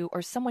sounds like you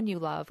or someone you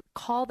love,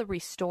 call the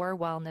Restore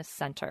Wellness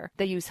Center.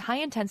 They use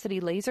high-intensity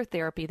laser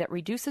therapy that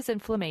reduces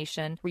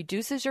inflammation,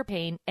 reduces your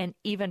pain, and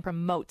even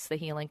promotes the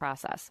healing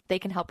process. They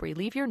can help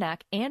relieve your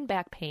neck and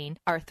back pain,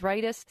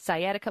 arthritis,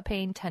 sciatica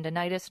pain,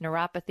 tendonitis,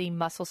 neuropathy,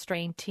 muscle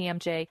strain,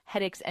 TMJ,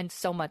 headaches, and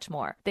so much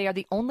more. They are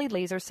the only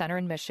laser center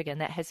in Michigan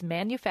that has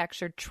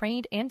manufactured,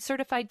 trained, and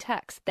certified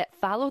techs that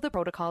follow the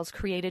protocols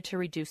created to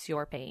reduce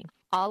your pain.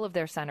 All of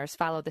their centers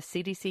follow the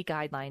CDC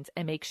guidelines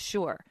and make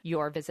sure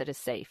your visit is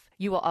safe.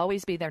 You will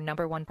always be their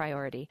number one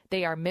priority.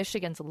 They are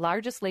Michigan's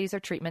largest laser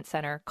treatment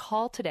center.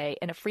 Call today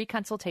in a free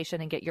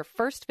consultation and get your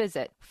first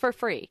visit for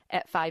free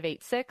at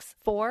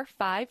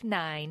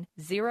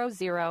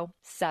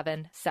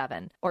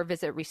 586-459-0077 or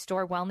visit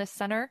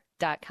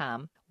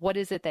restorewellnesscenter.com. What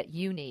is it that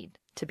you need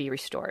to be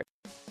restored?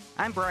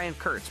 I'm Brian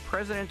Kurtz,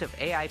 president of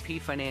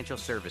AIP Financial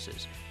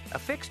Services. A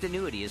fixed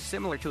annuity is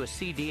similar to a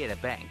CD at a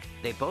bank.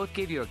 They both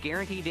give you a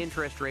guaranteed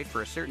interest rate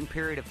for a certain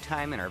period of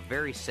time and are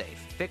very safe.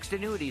 Fixed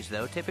annuities,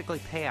 though, typically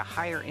pay a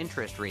higher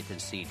interest rate than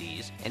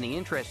CDs, and the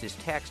interest is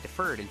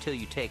tax-deferred until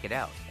you take it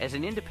out. As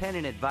an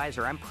independent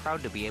advisor, I'm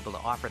proud to be able to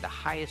offer the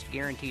highest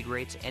guaranteed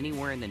rates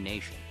anywhere in the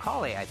nation.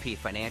 Call AIP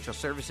Financial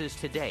Services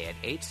today at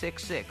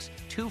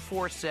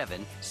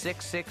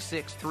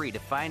 866-247-6663 to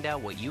find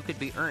out what you could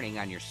be earning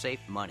on your safe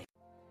money.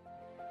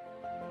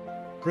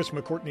 Chris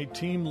McCourtney,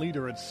 team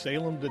leader at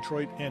Salem,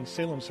 Detroit, and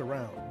Salem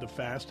Surround, the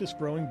fastest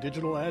growing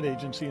digital ad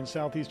agency in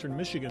southeastern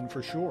Michigan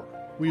for sure.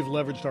 We've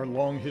leveraged our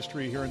long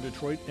history here in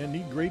Detroit and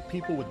need great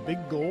people with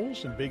big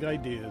goals and big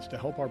ideas to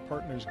help our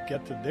partners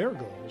get to their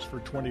goals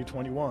for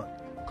 2021.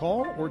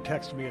 Call or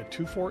text me at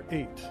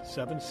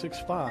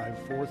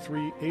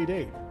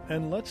 248-765-4388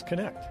 and let's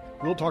connect.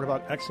 We'll talk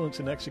about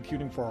excellence in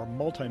executing for our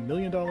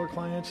multi-million-dollar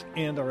clients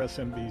and our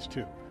SMBs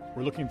too.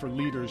 We're looking for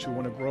leaders who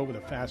want to grow with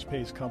a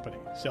fast-paced company.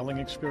 Selling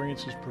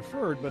experience is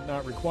preferred but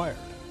not required.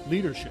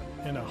 Leadership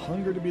and a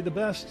hunger to be the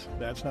best,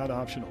 that's not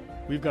optional.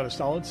 We've got a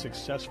solid,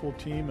 successful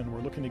team, and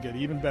we're looking to get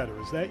even better.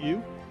 Is that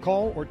you?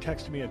 Call or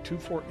text me at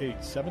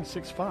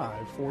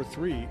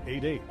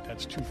 248-765-4388.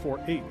 That's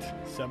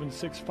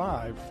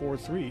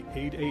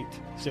 248-765-4388.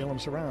 Salem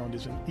Surround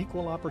is an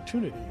equal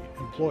opportunity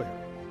employer.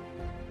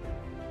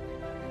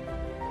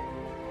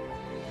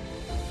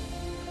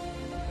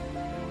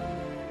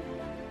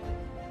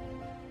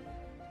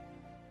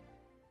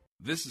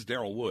 This is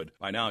Daryl Wood.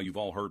 By now, you've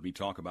all heard me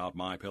talk about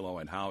MyPillow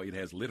and how it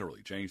has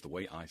literally changed the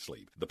way I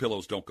sleep. The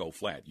pillows don't go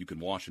flat. You can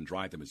wash and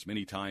dry them as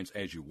many times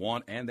as you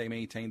want, and they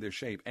maintain their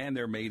shape, and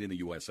they're made in the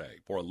USA.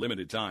 For a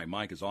limited time,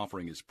 Mike is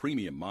offering his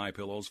premium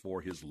MyPillows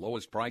for his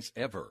lowest price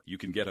ever. You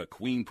can get a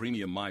Queen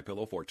Premium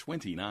MyPillow for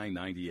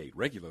 $29.98,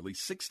 regularly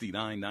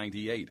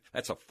 $69.98.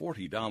 That's a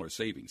 $40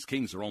 savings.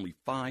 Kings are only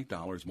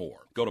 $5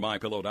 more. Go to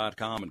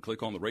MyPillow.com and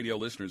click on the Radio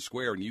Listeners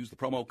Square and use the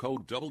promo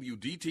code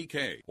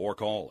WDTK or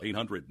call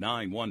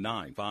 800-919-5912.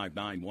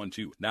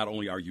 Not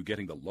only are you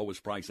getting the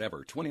lowest price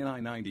ever,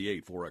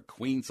 $29.98 for a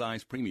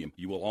queen-size premium,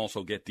 you will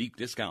also get deep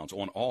discounts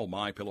on all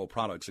MyPillow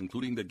products,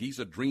 including the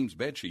Giza Dreams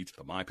bed sheets,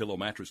 the MyPillow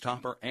mattress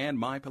topper, and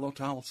MyPillow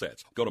towel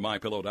sets. Go to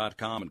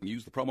MyPillow.com and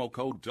use the promo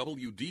code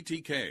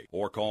WDTK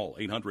or call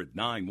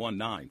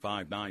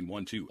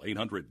 800-919-5912,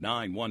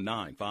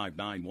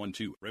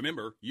 800-919-5912.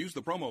 Remember, use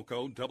the promo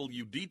code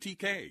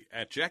WDTK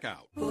at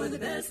checkout. For the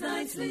best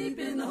night's sleep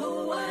in the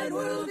whole wide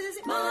world,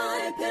 visit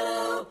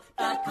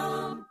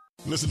MyPillow.com.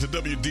 Listen to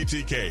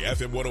WDTK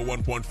FM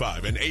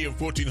 101.5 and AM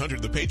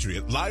 1400 The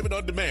Patriot live and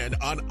on demand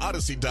on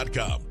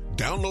Odyssey.com.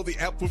 Download the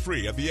app for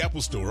free at the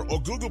Apple Store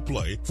or Google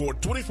Play for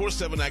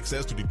 24/7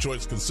 access to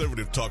Detroit's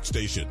conservative talk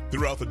station.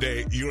 Throughout the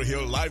day, you'll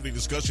hear lively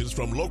discussions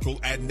from local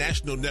and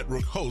national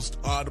network hosts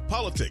on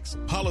politics,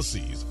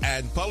 policies,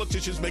 and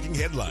politicians making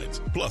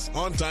headlines, plus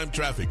on-time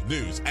traffic,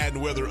 news,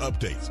 and weather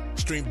updates.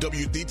 Stream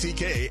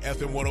WDTK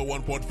FM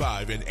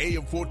 101.5 and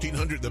AM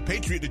 1400 The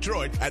Patriot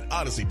Detroit at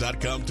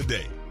Odyssey.com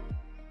today.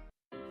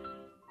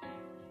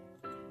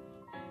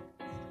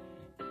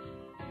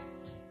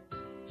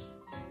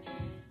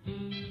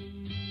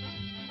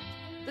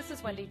 This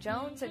is Wendy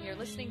Jones, and you're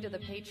listening to The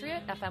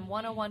Patriot, FM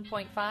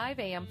 101.5,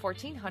 AM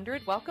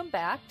 1400. Welcome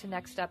back to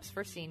Next Steps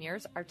for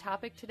Seniors. Our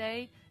topic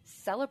today,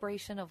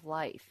 celebration of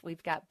life.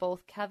 We've got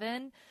both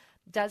Kevin,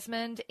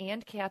 Desmond,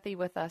 and Kathy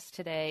with us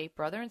today,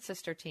 brother and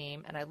sister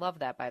team, and I love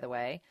that, by the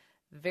way.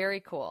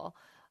 Very cool.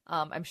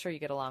 I'm sure you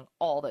get along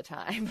all the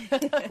time.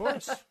 Of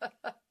course.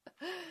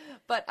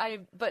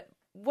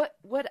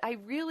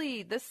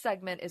 This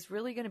segment is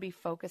really going to be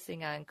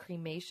focusing on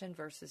cremation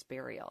versus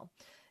burial.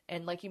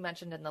 And like you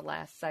mentioned in the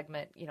last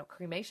segment,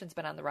 cremation's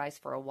been on the rise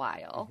for a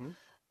while,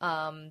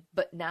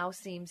 but now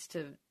seems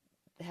to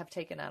have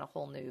taken on a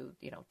whole new,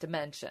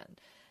 dimension.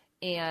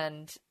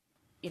 And,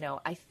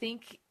 I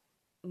think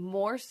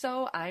more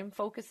so I'm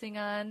focusing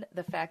on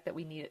the fact that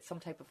we needed some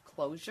type of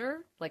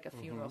closure, like a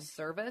funeral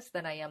service,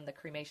 than I am the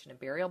cremation and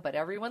burial. But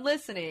everyone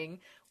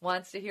listening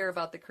wants to hear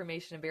about the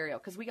cremation and burial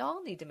because we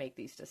all need to make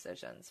these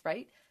decisions,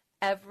 right?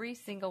 Every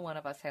single one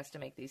of us has to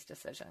make these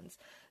decisions.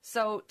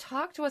 So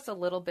talk to us a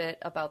little bit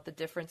about the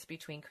difference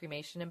between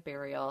cremation and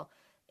burial,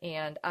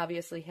 and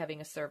obviously having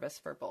a service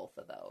for both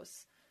of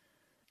those.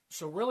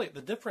 So really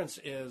the difference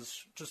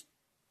is just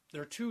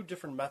there are two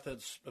different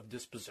methods of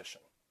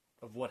disposition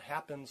of what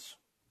happens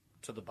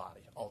to the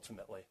body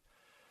ultimately.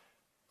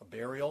 A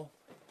burial,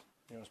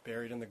 is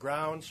buried in the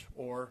grounds,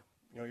 or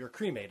you're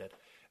cremated.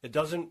 It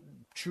doesn't,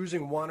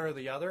 choosing one or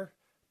the other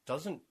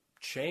doesn't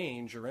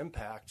change or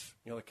impact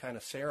the kind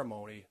of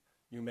ceremony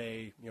you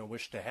may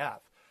wish to have.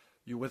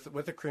 You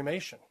with a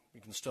cremation, you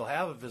can still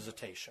have a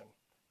visitation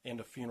and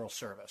a funeral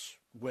service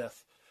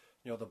with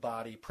the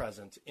body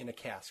present in a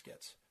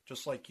casket,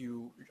 just like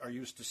you are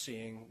used to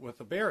seeing with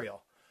a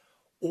burial.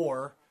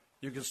 Or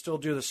you can still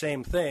do the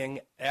same thing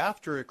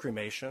after a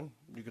cremation.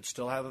 You could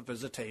still have a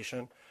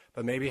visitation,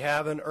 but maybe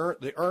have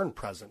the urn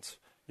present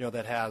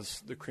that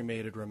has the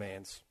cremated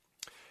remains.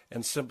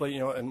 And simply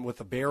and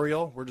with a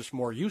burial, we're just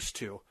more used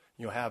to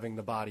having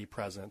the body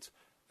present,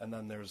 and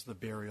then there's the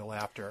burial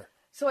after.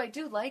 So I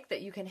do like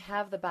that you can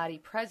have the body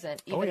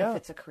present even if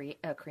it's a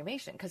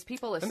cremation, because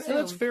people assume... And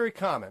that's very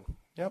common.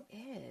 Yep.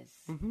 It is.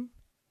 Mm-hmm.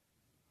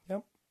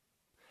 Yep.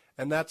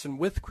 And that's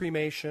with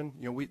cremation,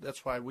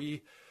 that's why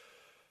we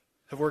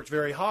have worked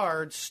very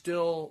hard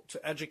still to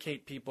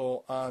educate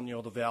people on,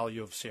 the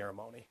value of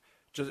ceremony.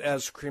 Just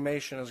as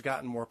cremation has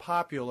gotten more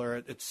popular,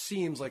 it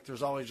seems like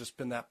there's always just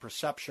been that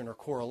perception or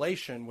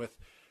correlation with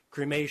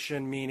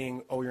cremation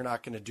meaning, you're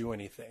not going to do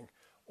anything,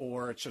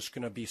 or it's just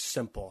going to be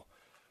simple.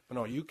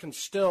 No, you can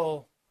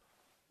still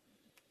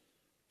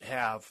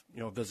have,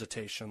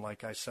 visitation,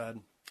 like I said,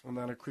 and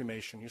then a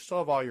cremation. You still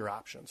have all your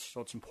options.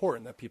 So it's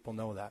important that people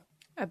know that.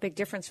 A big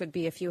difference would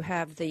be if you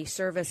have the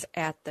service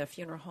at the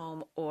funeral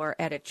home or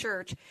at a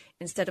church,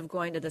 instead of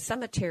going to the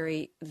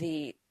cemetery,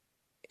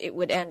 it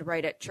would end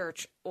right at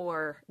church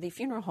or the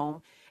funeral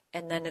home,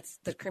 and then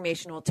the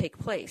cremation will take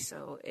place.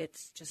 So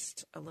it's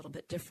just a little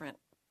bit different.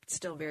 It's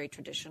still very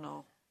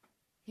traditional.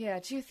 Yeah.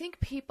 Do you think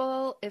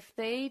people, if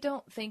they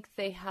don't think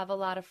they have a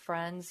lot of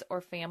friends or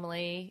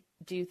family,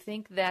 do you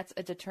think that's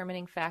a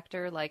determining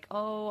factor? Like,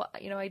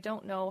 I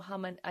don't know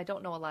I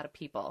don't know a lot of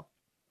people,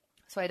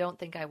 so I don't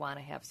think I want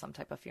to have some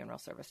type of funeral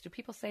service. Do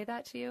people say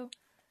that to you?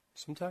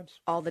 Sometimes.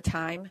 All the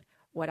time.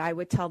 What I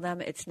would tell them,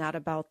 it's not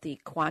about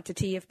the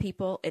quantity of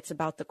people, it's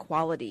about the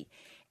quality.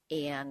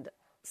 And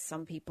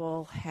some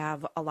people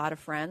have a lot of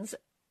friends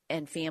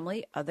and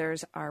family,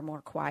 others are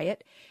more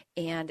quiet,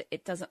 and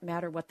it doesn't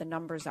matter what the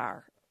numbers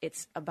are.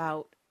 It's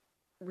about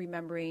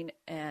remembering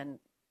and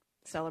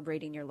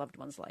celebrating your loved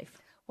one's life.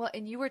 Well,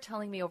 and you were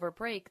telling me over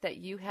break that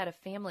you had a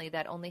family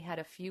that only had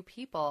a few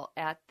people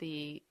at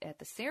the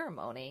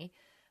ceremony,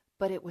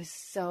 but it was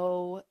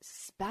so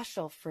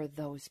special for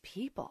those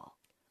people.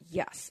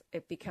 Yes,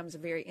 it becomes a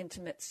very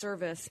intimate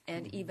service,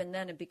 and even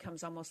then it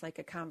becomes almost like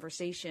a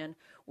conversation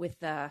with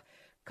the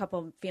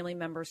couple family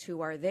members who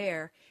are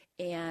there,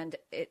 and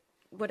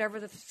whatever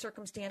the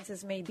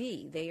circumstances may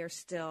be, they are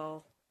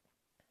still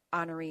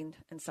honoring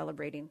and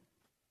celebrating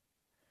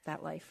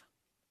that life.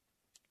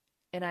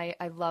 And I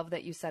love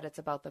that you said it's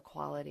about the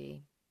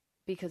quality,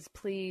 because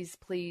please,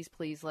 please,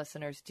 please,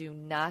 listeners, do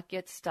not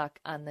get stuck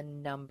on the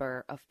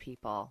number of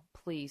people.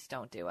 Please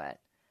don't do it.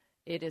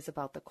 It is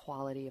about the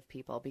quality of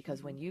people,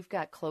 because when you've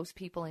got close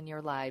people in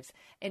your lives,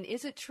 and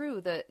is it true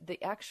that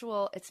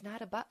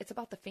it's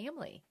about the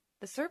family.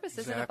 The service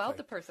isn't about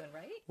the person,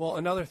 right? Well,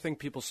 another thing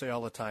people say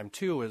all the time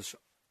too is,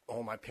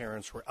 oh, my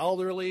parents were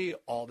elderly,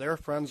 all their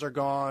friends are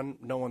gone,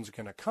 no one's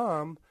going to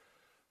come.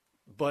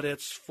 But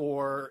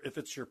if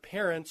it's your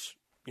parents,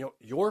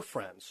 your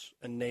friends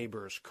and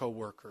neighbors,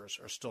 coworkers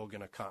are still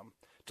going to come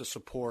to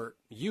support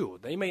you.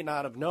 They may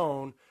not have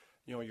known,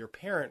 your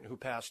parent who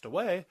passed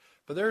away,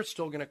 but they're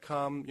still going to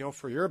come,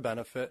 for your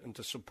benefit and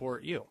to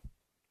support you.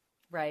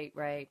 Right,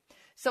 right.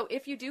 So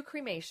if you do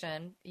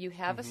cremation, you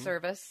have a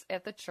service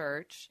at the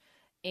church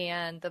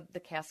and the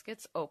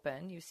casket's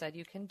open. You said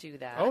you can do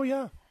that. Oh,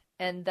 yeah.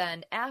 And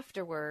then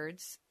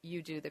afterwards,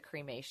 you do the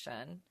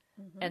cremation.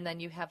 And then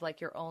you have like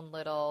your own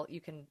little,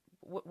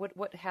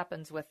 what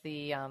happens with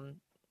the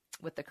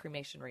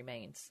cremation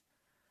remains?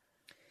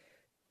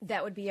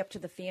 That would be up to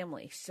the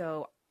family.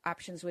 So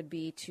options would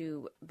be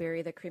to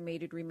bury the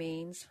cremated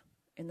remains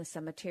in the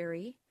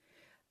cemetery,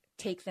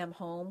 take them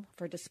home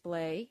for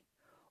display,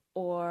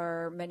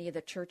 or many of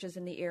the churches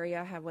in the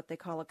area have what they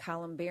call a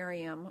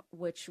columbarium,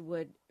 which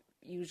would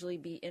usually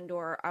be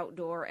indoor or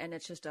outdoor, and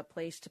it's just a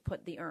place to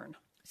put the urn.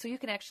 So you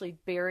can actually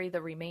bury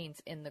the remains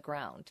in the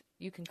ground.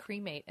 You can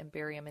cremate and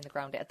bury them in the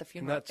ground at the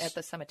funeral, at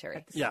the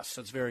cemetery. Yes,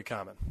 that's very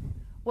common.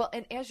 Well,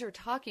 and as you're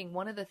talking,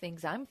 one of the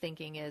things I'm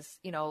thinking is,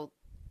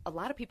 a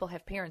lot of people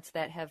have parents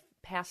that have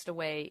passed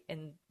away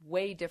in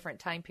way different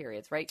time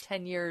periods, right?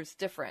 10 years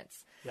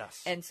difference.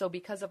 Yes. And so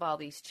because of all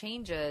these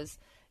changes,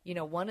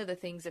 one of the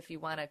things, if you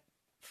want to,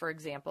 for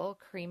example,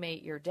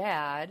 cremate your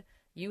dad,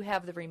 you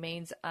have the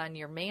remains on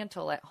your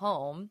mantle at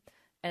home,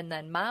 and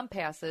then mom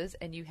passes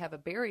and you have a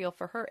burial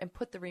for her and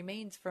put the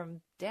remains from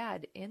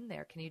dad in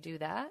there. Can you do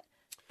that?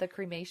 The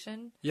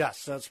cremation?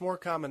 Yes, that's more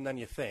common than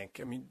you think.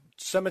 I mean,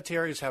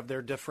 cemeteries have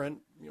their different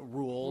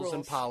rules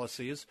and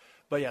policies,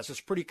 but yes,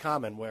 it's pretty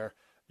common where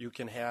you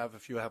can have,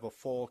 if you have a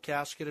full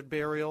casketed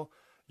burial,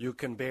 you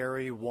can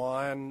bury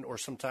one or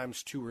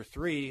sometimes two or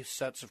three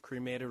sets of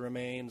cremated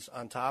remains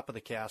on top of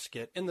the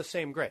casket in the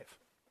same grave.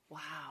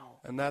 Wow.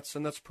 And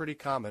that's pretty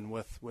common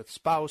with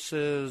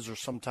spouses, or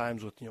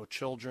sometimes with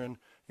children.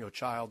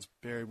 Child's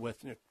buried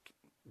with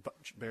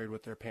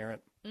their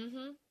parent.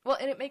 Mm-hmm. Well,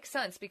 and it makes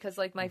sense because,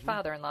 like, my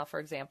father-in-law, for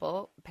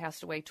example,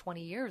 passed away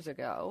 20 years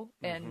ago,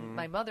 and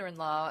my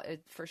mother-in-law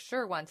for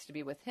sure wants to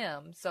be with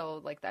him.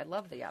 So, like, I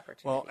love the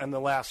opportunity. Well, in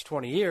the last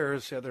 20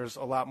 years, there's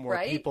a lot more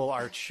people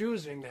are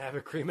choosing to have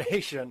a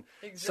cremation.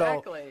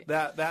 Exactly.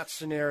 So that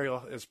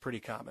scenario is pretty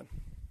common.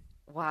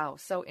 Wow,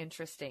 so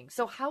interesting.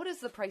 So how does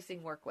the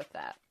pricing work with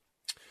that?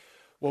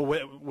 Well,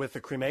 with the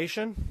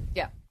cremation?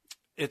 Yeah.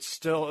 It's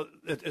still,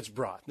 it's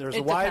broad. There's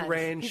a wide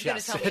range. He's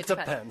yes, tell me it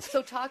depends.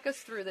 So talk us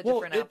through the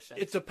different options.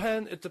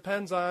 It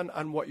depends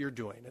on what you're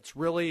doing. It's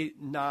really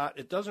not,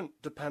 it doesn't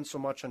depend so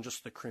much on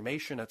just the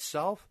cremation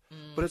itself,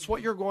 but it's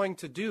what you're going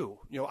to do,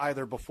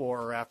 either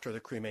before or after the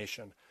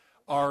cremation.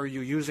 Are you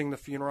using the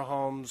funeral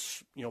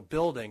home's,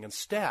 building and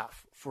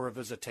staff for a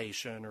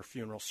visitation or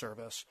funeral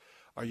service?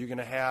 Are you going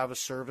to have a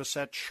service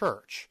at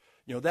church?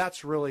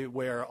 That's really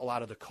where a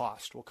lot of the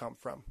cost will come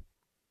from.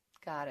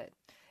 Got it.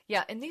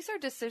 Yeah, and these are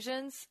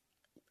decisions,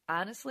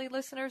 honestly,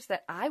 listeners,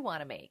 that I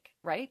want to make,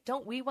 right?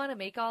 Don't we want to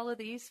make all of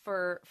these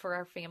for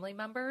our family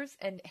members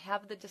and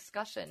have the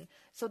discussion?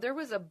 So there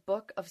was a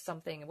book of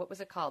something. What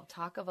was it called?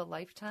 Talk of a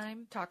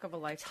Lifetime? Talk of a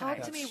Lifetime.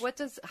 Talk to me. What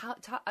does,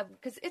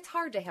 because it's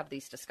hard to have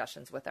these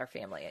discussions with our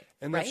family.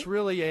 And right? that's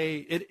really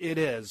it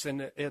is.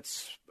 And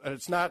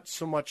it's not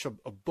so much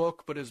a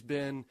book, but has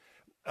been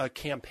a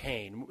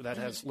campaign that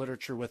has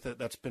literature with it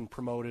that's been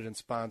promoted and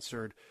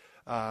sponsored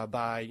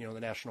by, the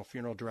National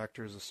Funeral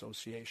Directors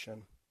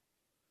Association.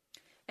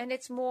 And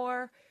it's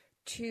more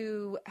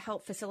to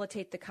help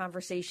facilitate the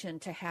conversation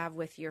to have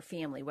with your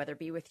family, whether it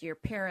be with your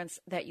parents,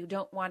 that you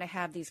don't want to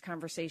have these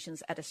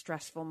conversations at a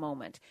stressful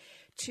moment.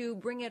 To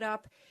bring it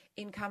up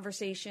in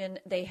conversation,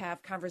 they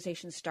have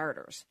conversation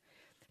starters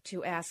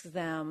to ask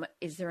them,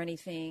 is there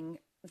anything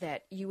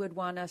that you would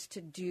want us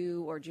to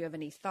do, or do you have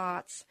any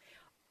thoughts?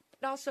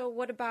 But also,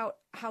 what about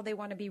how they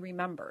want to be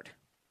remembered?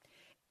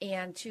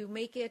 And to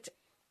make it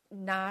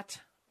not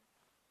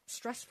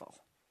stressful.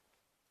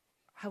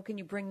 How can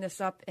you bring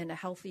this up in a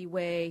healthy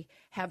way,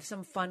 have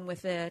some fun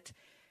with it,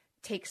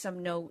 take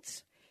some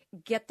notes,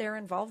 get their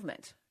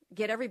involvement,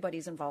 get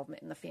everybody's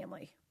involvement in the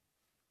family?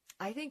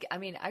 I think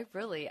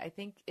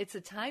it's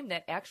a time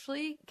that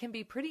actually can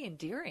be pretty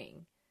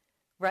endearing,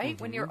 right?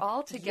 When you're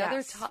all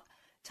together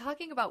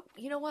talking about,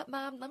 you know what,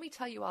 Mom, let me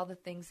tell you all the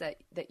things that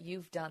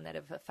you've done that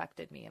have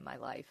affected me in my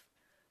life.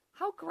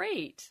 How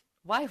great.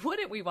 Why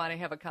wouldn't we want to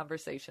have a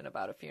conversation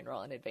about a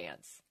funeral in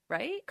advance,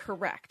 right?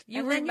 Correct.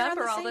 You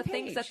remember all the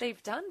things that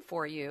they've done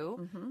for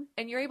you,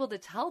 and you're able to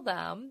tell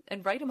them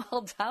and write them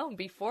all down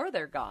before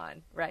they're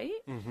gone, right?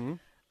 Mm-hmm.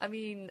 I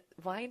mean,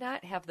 why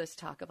not have this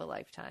talk of a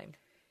lifetime?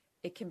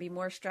 It can be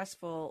more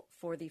stressful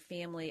for the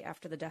family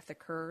after the death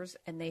occurs,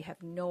 and they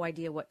have no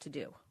idea what to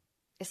do.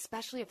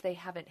 Especially if they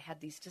haven't had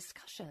these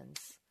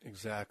discussions.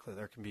 Exactly.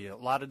 There can be a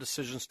lot of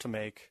decisions to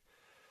make,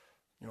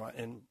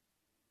 in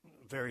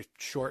very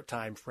short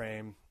time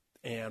frame,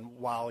 and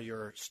while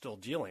you're still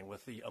dealing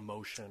with the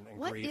emotion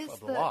and grief of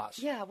the loss.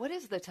 Yeah, what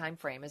is the time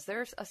frame? Is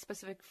there a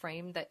specific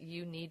frame that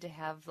you need to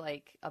have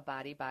like a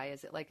body by?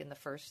 Is it like in the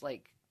first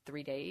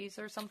 3 days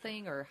or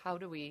something, or how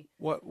do we?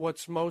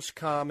 What's most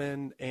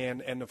common,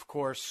 and of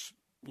course,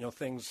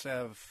 things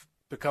have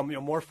become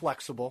more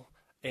flexible,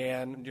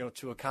 and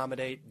to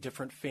accommodate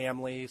different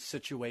family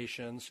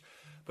situations.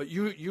 But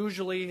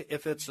usually,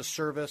 if it's a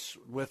service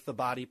with the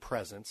body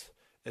present,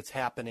 it's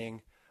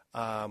happening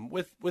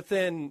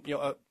within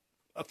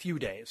a few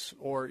days,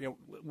 or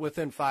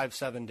within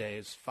 5-7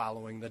 days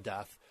following the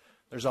death.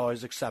 There's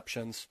always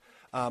exceptions,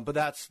 but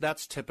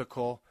that's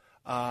typical.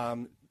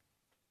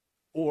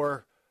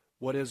 Or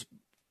what is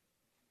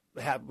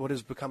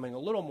becoming a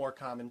little more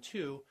common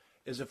too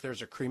is if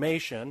there's a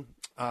cremation,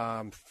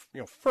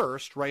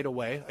 first right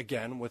away,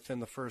 again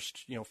within the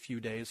first few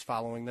days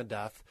following the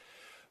death.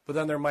 But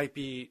then they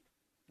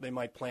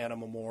might plan a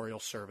memorial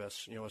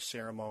service, a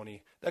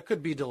ceremony that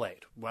could be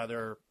delayed,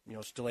 whether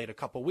it's delayed a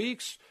couple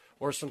weeks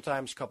or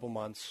sometimes a couple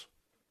months.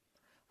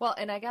 Well,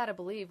 and I got to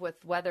believe with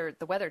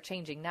the weather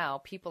changing now,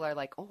 people are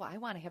like, oh, I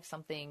want to have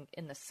something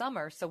in the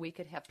summer so we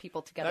could have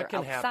people together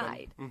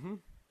outside. Mm-hmm.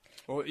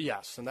 Well,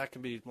 yes, and that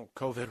can be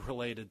COVID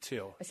related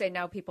too. I say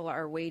now people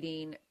are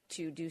waiting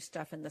to do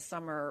stuff in the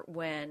summer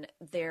when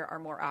there are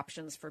more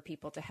options for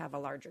people to have a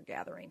larger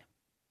gathering.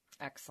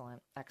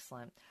 Excellent.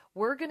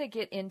 We're going to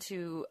get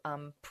into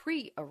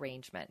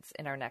pre-arrangements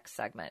in our next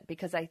segment,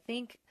 because I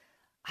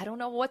don't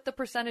know what the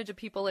percentage of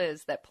people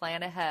is that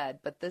plan ahead,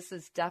 but this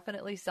is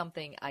definitely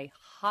something I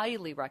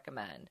highly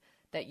recommend,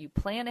 that you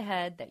plan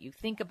ahead, that you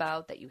think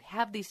about, that you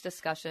have these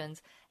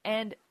discussions,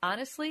 and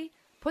honestly,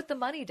 put the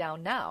money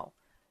down now.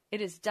 It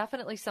is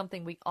definitely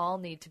something we all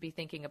need to be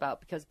thinking about,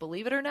 because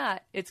believe it or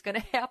not, it's going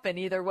to happen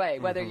either way,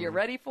 whether you're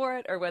ready for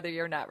it or whether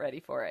you're not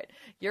ready for it.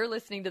 You're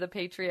listening to The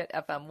Patriot,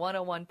 FM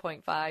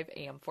 101.5,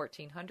 AM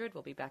 1400.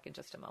 We'll be back in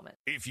just a moment.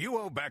 If you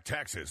owe back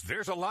taxes,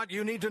 there's a lot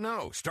you need to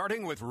know,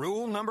 starting with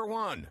rule number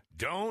 1.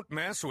 Don't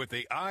mess with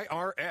the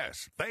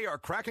IRS. They are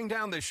cracking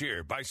down this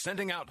year by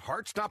sending out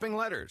heart-stopping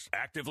letters,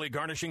 actively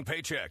garnishing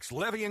paychecks,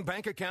 levying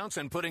bank accounts,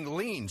 and putting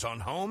liens on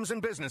homes and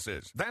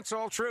businesses. That's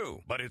all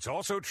true, but it's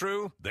also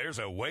true there's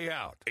a way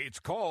out. It's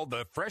called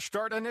the Fresh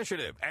Start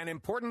Initiative, an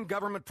important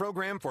government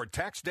program for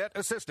tax debt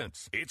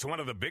assistance. It's one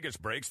of the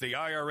biggest breaks the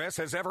IRS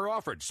has ever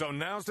offered, so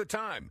now's the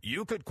time.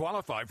 You could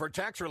qualify for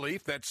tax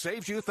relief that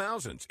saves you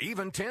thousands,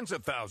 even tens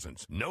of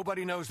thousands.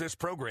 Nobody knows this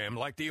program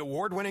like the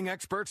award-winning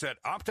experts at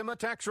Optima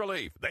Tax Relief.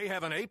 They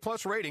have an A+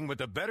 rating with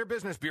the Better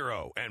Business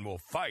Bureau and will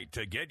fight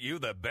to get you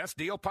the best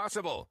deal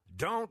possible.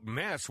 Don't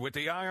mess with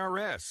the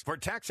IRS. For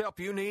tax help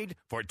you need,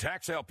 for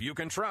tax help you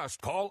can trust,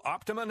 call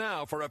Optima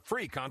now for a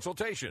free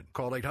consultation.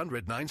 Call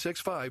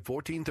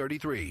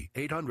 800-965-1433.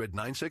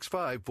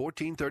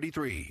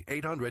 800-965-1433.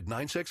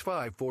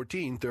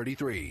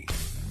 800-965-1433.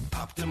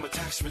 Optima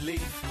Tax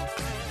Relief.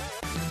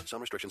 Some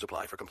restrictions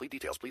apply. For complete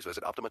details, please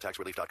visit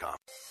OptimaTaxRelief.com.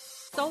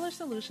 Solar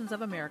Solutions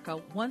of America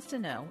wants to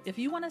know if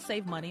you want to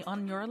save money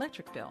on your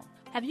electric bill.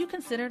 Have you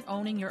considered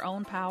owning your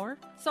own power?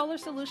 Solar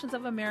Solutions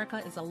of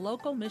America is a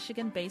local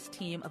Michigan-based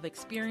team of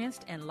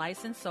experienced and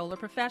licensed solar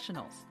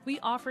professionals. We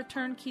offer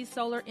turnkey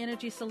solar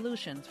energy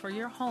solutions for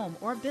your home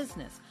or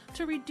business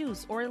to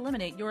reduce or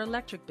eliminate your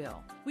electric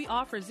bill. We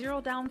offer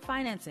zero-down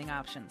financing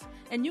options,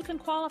 and you can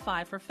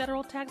qualify for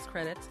federal tax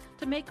credits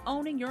to make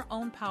owning your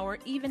own power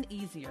even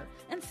easier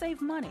and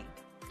save money.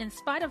 In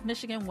spite of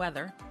Michigan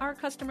weather, our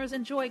customers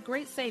enjoy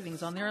great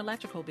savings on their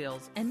electrical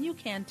bills, and you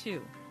can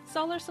too.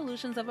 Solar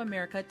Solutions of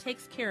America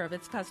takes care of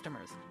its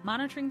customers,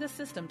 monitoring the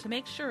system to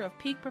make sure of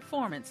peak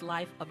performance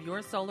life of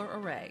your solar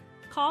array.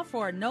 Call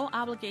for a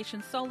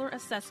no-obligation solar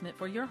assessment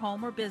for your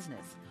home or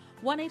business.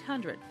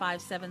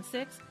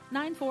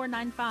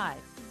 1-800-576-9495.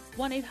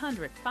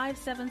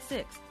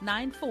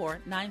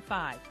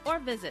 1-800-576-9495 or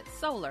visit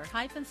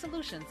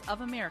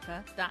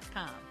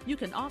solar-solutionsofamerica.com. You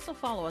can also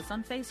follow us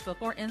on Facebook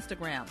or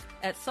Instagram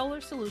at Solar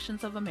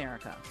Solutions of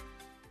America.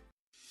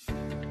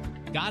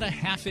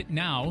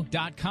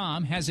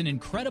 GottaHalfItNow.com has an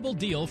incredible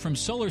deal from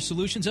Solar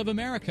Solutions of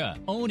America.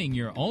 Owning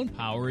your own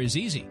power is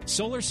easy.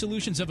 Solar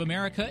Solutions of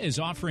America is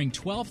offering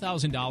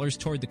 $12,000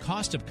 toward the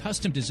cost of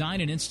custom design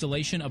and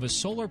installation of a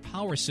solar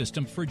power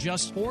system for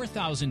just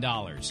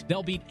 $4,000.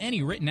 They'll beat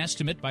any written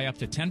estimate by up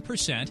to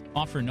 10%,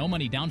 offer no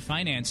money down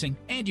financing,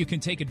 and you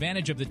can take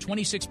advantage of the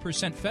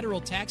 26%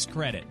 federal tax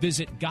credit.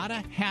 Visit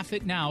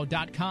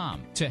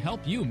GottaHalfItNow.com to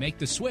help you make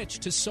the switch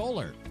to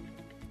solar.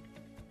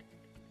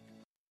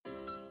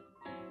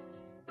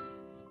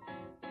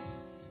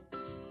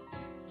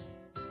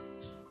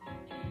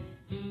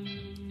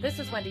 This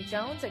is Wendy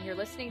Jones, and you're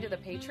listening to The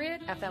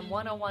Patriot, FM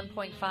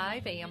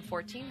 101.5, AM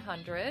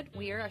 1400.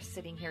 We are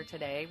sitting here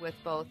today with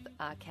both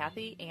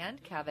Kathy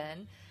and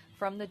Kevin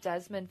from the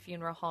Desmond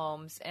Funeral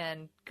Homes,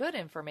 and good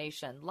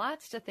information,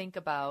 lots to think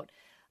about.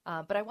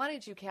 But I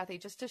wanted you, Kathy,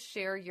 just to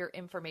share your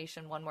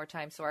information one more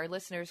time so our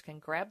listeners can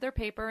grab their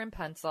paper and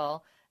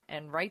pencil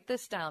and write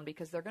this down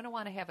because they're going to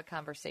want to have a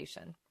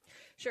conversation.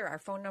 Sure. Our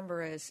phone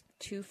number is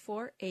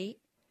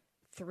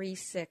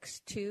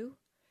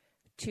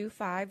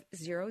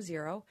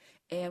 248-362-2500,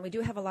 and we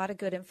do have a lot of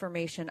good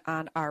information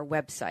on our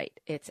website.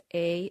 It's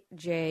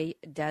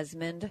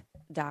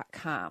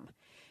ajdesmond.com,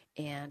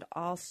 and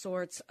all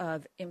sorts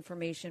of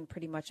information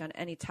pretty much on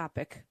any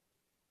topic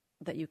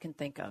that you can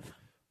think of.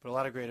 But a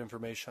lot of great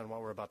information on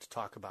what we're about to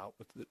talk about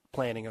with the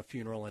planning a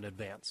funeral in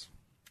advance.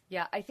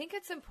 Yeah, I think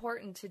it's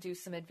important to do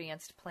some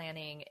advanced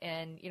planning,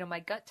 and, you know, my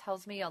gut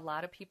tells me a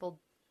lot of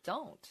people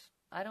don't.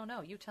 I don't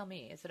know. You tell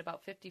me. Is it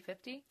about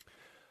 50-50?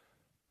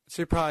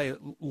 Say probably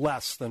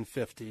less than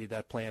 50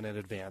 that plan in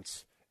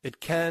advance. It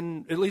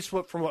can, at least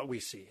from what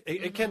we see,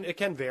 it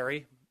can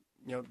vary,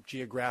 you know,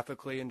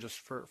 geographically and just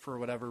for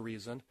whatever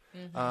reason.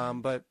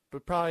 But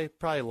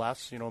probably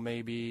less, you know,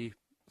 maybe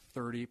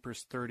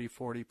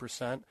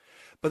 40%.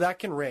 But that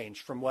can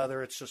range from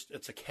whether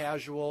it's a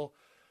casual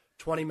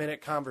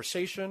 20-minute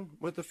conversation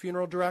with the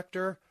funeral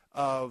director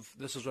of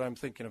this is what I'm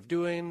thinking of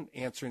doing,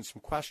 answering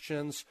some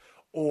questions,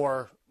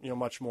 or, you know,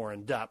 much more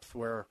in depth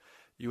where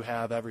you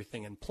have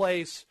everything in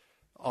place,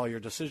 all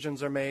your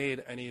decisions are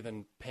made, and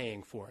even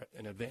paying for it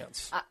in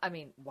advance. I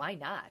mean, why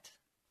not?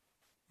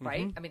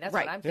 Right? Mm-hmm. I mean, that's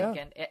what I'm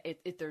thinking. Yeah.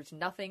 There's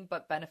nothing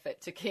but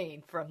benefit to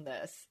gain from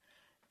this.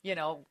 You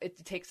know,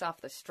 it takes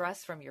off the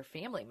stress from your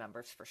family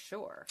members for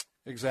sure.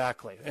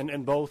 Exactly,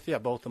 and both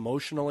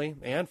emotionally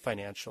and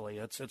financially.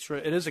 It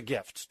is a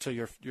gift to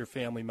your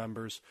family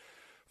members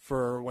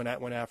for when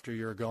after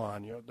you're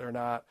gone. You know, they're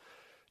not,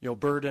 you know,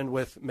 burdened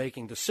with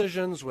making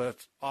decisions.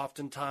 With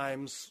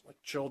oftentimes, like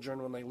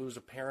children when they lose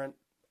a parent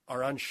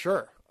are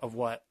unsure of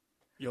what,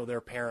 you know,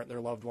 their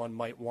loved one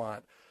might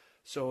want.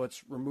 So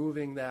it's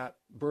removing that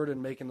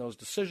burden, making those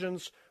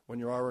decisions when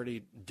you're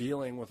already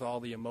dealing with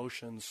all the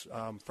emotions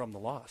from the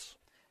loss.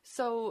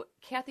 So,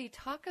 Kathy,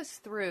 talk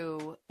us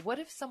through, what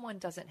if someone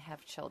doesn't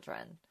have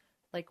children?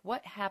 Like,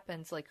 what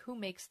happens? Like, who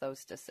makes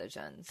those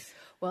decisions?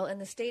 Well, in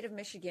the state of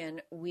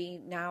Michigan, we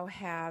now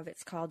have,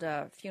 it's called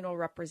a funeral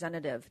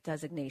representative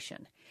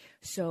designation.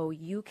 So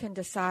you can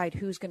decide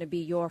who's going to be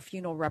your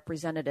funeral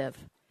representative,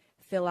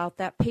 fill out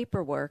that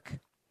paperwork,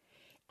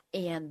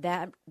 and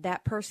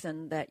that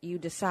person that you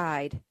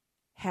decide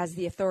has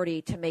the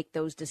authority to make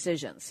those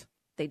decisions.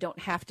 They don't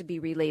have to be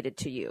related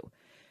to you.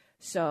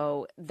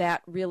 So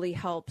that really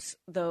helps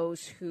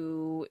those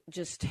who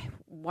just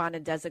want to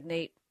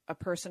designate a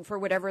person for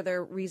whatever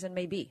their reason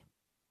may be.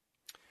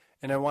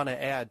 And I want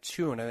to add,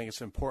 too, and I think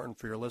it's important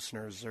for your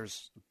listeners,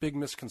 there's a big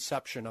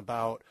misconception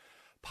about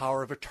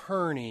power of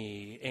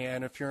attorney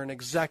and if you're an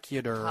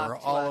executor,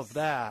 all of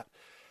that.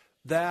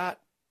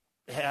 That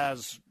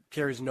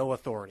carries no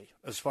authority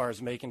as far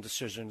as making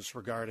decisions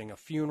regarding a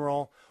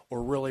funeral,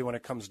 or really when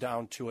it comes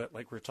down to it,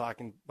 like we were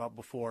talking about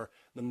before,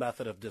 the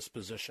method of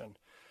disposition.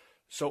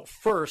 So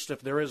first,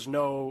 if there is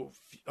no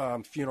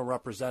funeral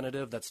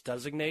representative that's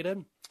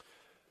designated,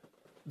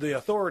 the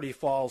authority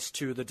falls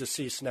to the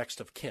deceased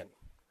next of kin.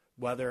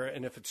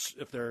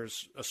 if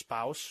there's a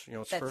spouse,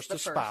 it's That's first the a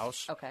first.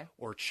 spouse, Okay.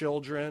 or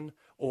children,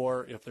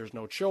 or if there's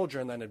no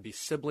children, then it'd be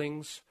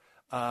siblings,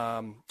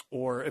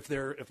 or if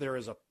there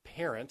is a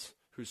parent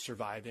who's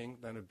surviving,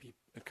 then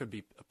it could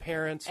be a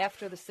parent.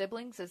 After the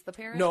siblings is the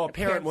parent? No, Or a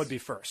parent parents- would be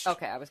first.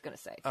 Okay, I was going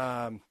to say.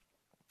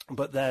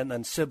 But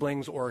then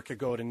siblings, or it could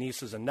go to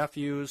nieces and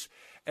nephews,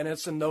 and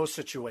it's in those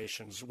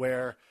situations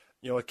where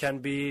it can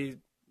be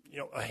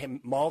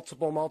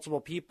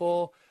multiple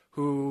people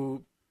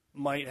who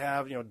might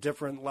have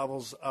different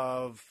levels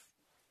of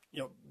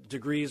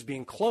degrees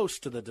being close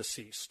to the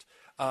deceased,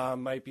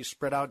 might be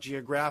spread out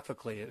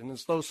geographically, and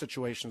it's those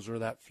situations where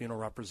that funeral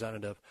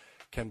representative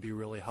can be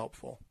really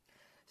helpful.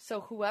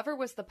 So whoever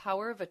was the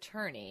power of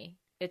attorney,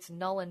 it's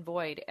null and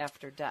void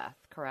after death,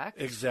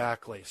 correct?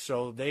 Exactly.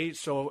 So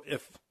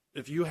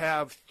if you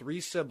have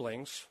 3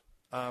 siblings,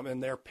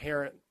 and their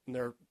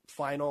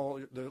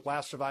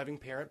last surviving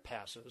parent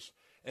passes,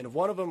 and if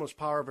one of them was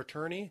power of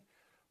attorney,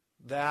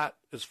 that,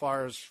 as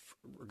far as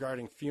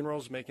regarding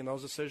funerals, making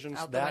those decisions,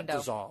 Out the that window.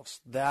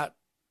 dissolves. That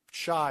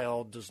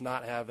child does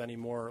not have any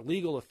more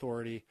legal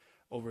authority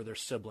over their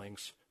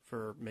siblings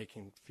for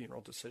making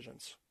funeral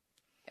decisions.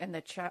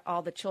 And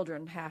all the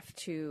children have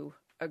to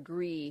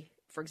agree,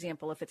 for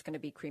example, if it's going to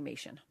be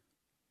cremation.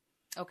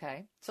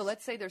 Okay. So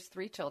let's say there's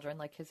 3 children,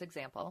 like his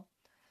example,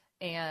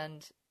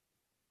 and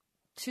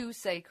 2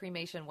 say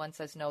cremation, 1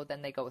 says no,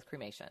 then they go with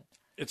cremation.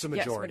 It's a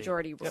majority. Yes,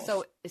 majority rules.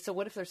 So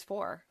what if there's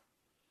 4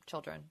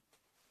 children?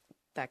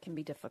 That can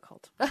be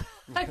difficult.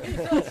 I'm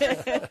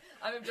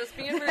just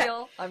being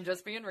real. I'm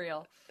just being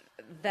real.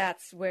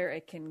 That's where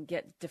it can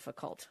get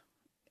difficult,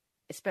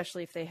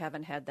 especially if they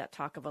haven't had that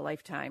talk of a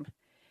lifetime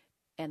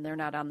and they're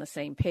not on the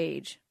same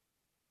page.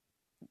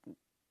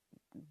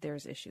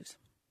 There's issues.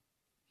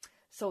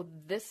 So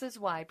this is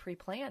why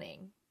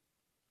pre-planning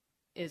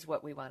is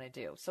what we want to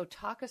do. So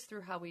talk us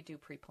through how we do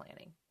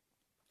pre-planning.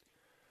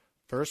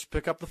 First,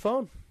 pick up the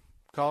phone.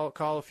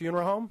 Call a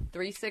funeral home.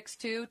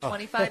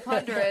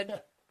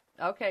 362-2500.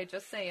 Okay,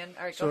 just saying.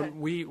 All right, go ahead.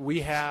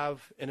 we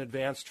have an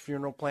advanced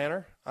funeral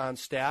planner on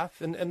staff,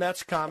 and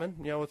that's common,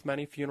 with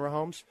many funeral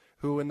homes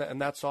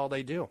and that's all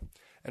they do.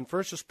 And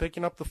first, just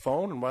picking up the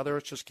phone, and whether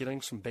it's just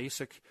getting some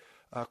basic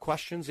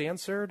questions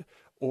answered,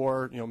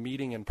 or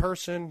meeting in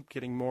person,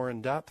 getting more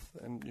in depth,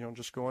 and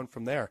just going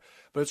from there.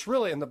 But it's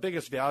really, and the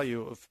biggest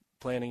value of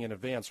planning in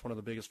advance, one of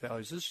the biggest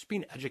values, is just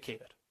being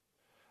educated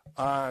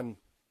on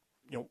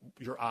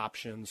your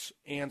options,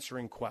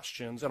 answering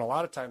questions, and a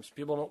lot of times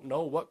people don't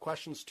know what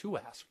questions to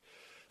ask.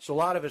 So a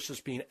lot of it's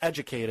just being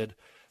educated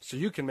so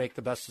you can make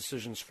the best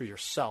decisions for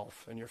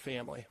yourself and your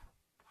family.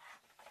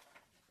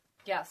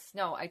 Yes,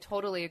 no, I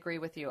totally agree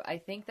with you. I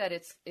think that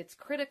it's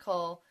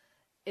critical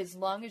as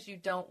long as you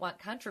don't want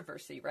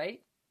controversy,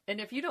 right? And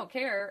if you don't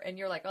care and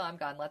you're like, oh, I'm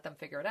gone, let them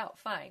figure it out,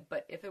 fine.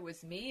 But if it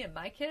was me and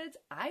my kids,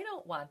 I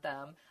don't want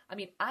them. I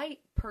mean, I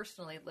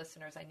personally,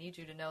 listeners, I need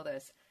you to know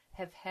this,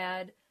 have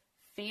had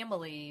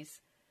families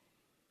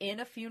in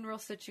a funeral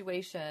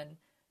situation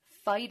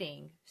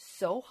fighting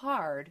so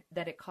hard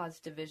that it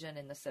caused division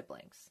in the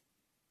siblings.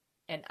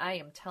 And I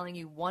am telling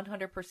you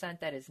 100%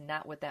 that is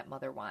not what that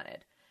mother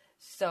wanted.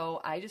 So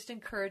I just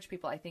encourage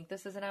people, I think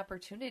this is an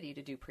opportunity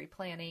to do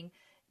pre-planning,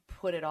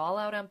 put it all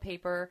out on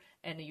paper,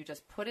 and you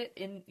just put it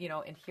in,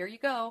 and here you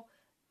go.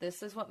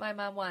 This is what my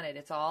mom wanted.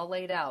 It's all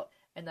laid out.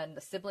 And then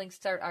the siblings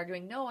start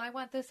arguing, no, I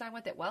want this, I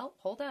want that. Well,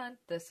 hold on.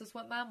 This is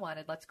what mom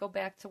wanted. Let's go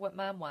back to what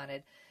mom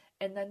wanted.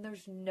 And then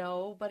there's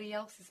nobody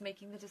else is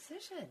making the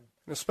decision.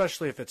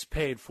 Especially if it's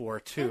paid for,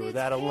 too.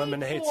 That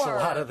eliminates a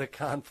lot of the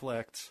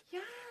conflict.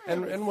 Yes.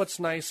 And what's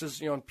nice is,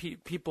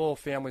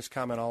 families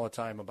comment all the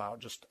time about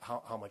just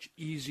how much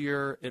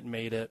easier it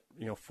made it,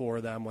 for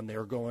them when they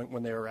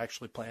were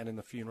actually planning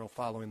the funeral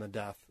following the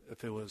death.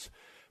 If it was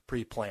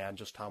pre-planned,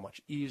 just how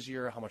much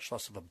easier, how much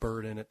less of a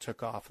burden it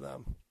took off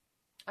them.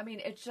 I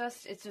mean, it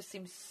just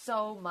seems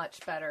so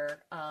much better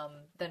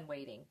than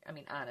waiting. I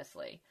mean,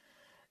 honestly.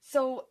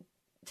 So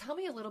tell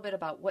me a little bit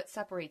about what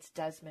separates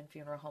Desmond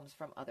Funeral Homes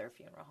from other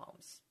funeral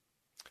homes.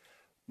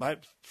 My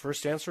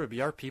first answer would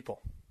be our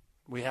people.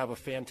 We have a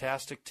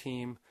fantastic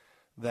team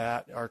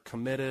that are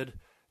committed,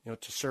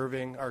 to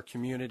serving our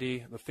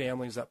community, the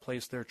families that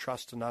place their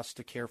trust in us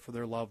to care for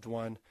their loved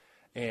one,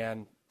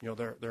 and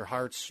their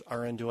hearts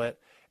are into it.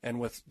 And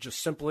with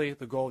just simply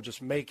the goal of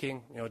just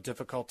making a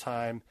difficult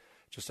time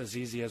just as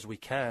easy as we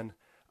can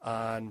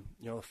on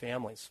the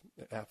families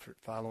after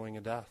following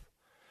a death.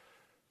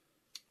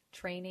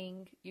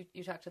 Training,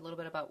 you talked a little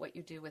bit about what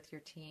you do with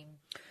your team.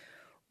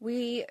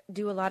 We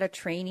do a lot of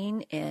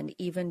training, and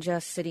even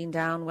just sitting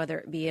down, whether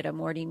it be at a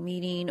morning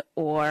meeting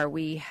or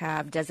we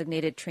have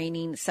designated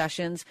training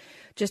sessions,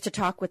 just to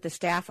talk with the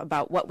staff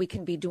about what we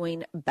can be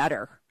doing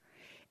better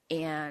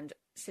and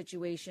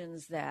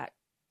situations that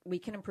we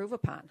can improve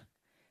upon.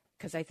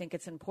 Because I think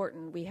it's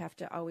important. We have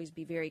to always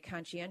be very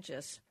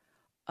conscientious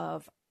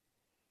of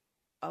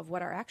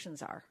what our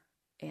actions are.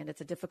 And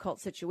it's a difficult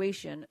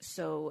situation.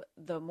 So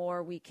the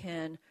more we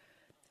can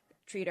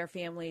treat our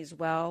families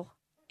well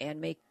and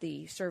make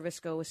the service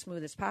go as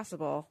smooth as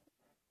possible,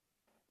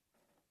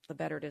 the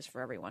better it is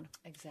for everyone.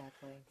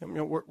 Exactly.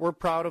 We're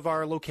proud of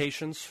our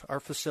locations, our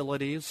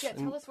facilities. Yeah,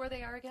 tell us where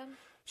they are again.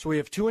 So we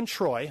have 2 in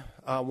Troy.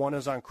 One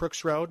is on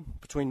Crooks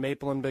Road between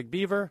Maple and Big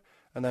Beaver,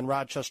 and then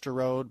Rochester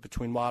Road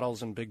between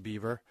Wattles and Big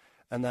Beaver,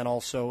 and then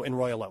also in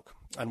Royal Oak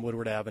on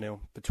Woodward Avenue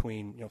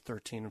between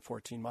 13 and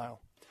 14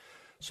 Mile.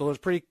 So those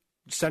pretty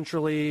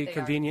centrally,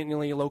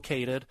 conveniently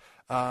located,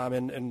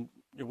 and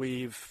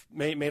we've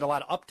made a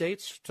lot of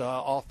updates to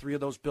all 3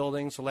 of those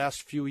buildings the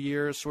last few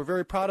years. So we're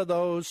very proud of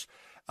those.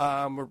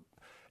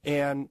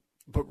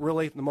 But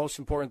really, the most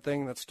important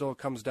thing that still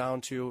comes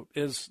down to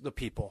is the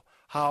people,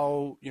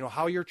 how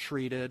you're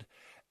treated,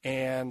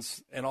 and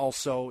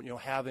also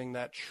having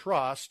that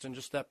trust and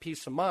just that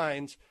peace of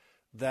mind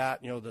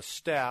that the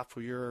staff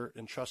who you're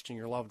entrusting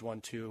your loved one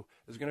to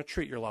is going to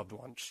treat your loved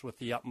one just with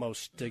the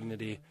utmost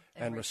dignity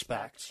and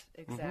respect.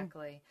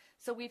 Exactly.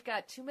 So we've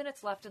got 2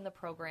 minutes left in the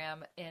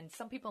program, and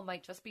some people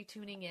might just be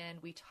tuning in.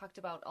 We talked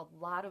about a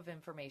lot of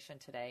information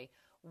today.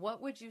 What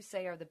would you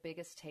say are the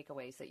biggest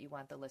takeaways that you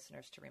want the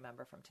listeners to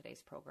remember from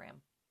today's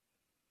program?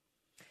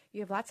 You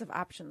have lots of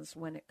options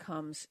when it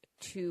comes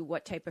to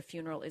what type of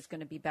funeral is going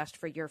to be best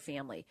for your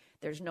family.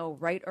 There's no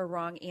right or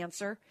wrong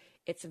answer.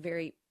 It's a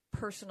very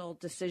personal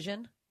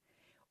decision.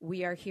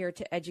 We are here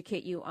to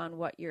educate you on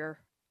what your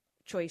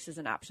choices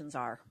and options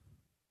are.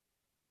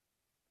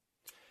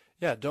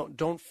 Yeah,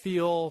 don't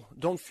feel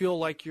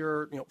like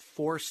you're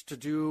forced to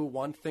do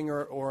one thing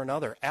or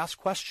another. Ask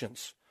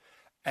questions.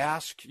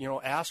 Ask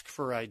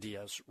for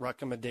ideas,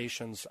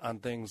 recommendations on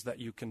things that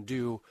you can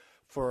do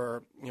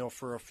for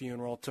a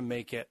funeral to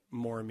make it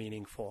more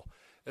meaningful.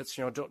 It's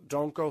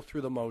don't go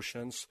through the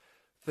motions.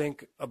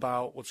 Think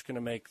about what's going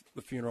to make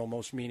the funeral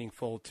most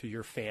meaningful to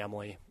your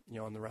family,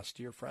 and the rest of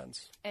your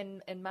friends.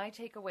 And my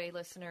takeaway,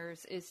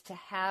 listeners, is to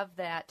have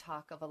that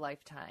talk of a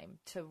lifetime,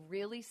 to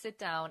really sit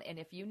down. And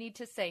if you need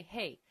to say,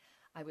 hey,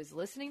 I was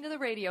listening to the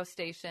radio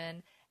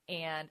station,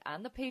 and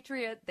on the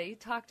Patriot, they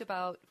talked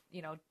about,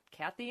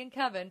 Kathy and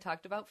Kevin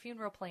talked about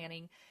funeral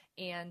planning.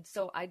 And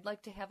so I'd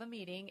like to have a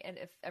meeting. And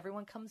if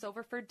everyone comes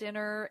over for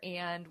dinner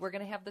and we're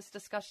going to have this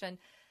discussion,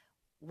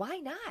 why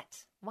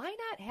not? Why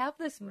not have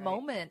this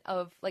moment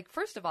of,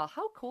 first of all,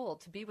 how cool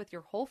to be with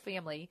your whole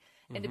family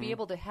and to be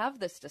able to have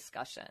this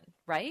discussion,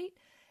 right?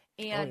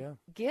 And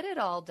get it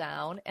all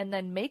down, and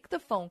then make the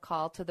phone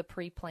call to the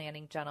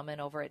pre-planning gentleman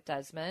over at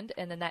Desmond.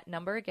 And then that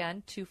number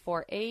again,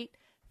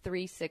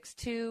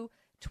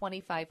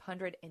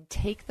 248-362-2500, and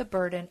take the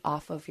burden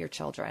off of your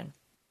children.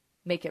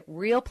 Make it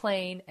real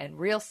plain and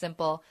real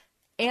simple,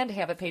 and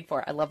have it paid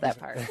for. I love that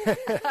part.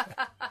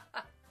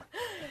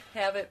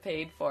 Have it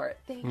paid for.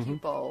 Thank you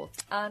both.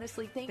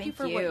 Honestly, thank you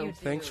for what you do.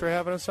 Thanks for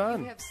having us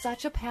on. You have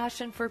such a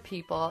passion for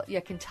people. You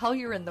can tell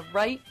you're in the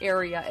right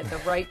area at the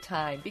right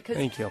time, because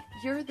thank you.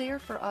 You're there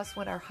for us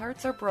when our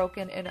hearts are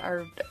broken and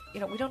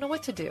we don't know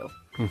what to do.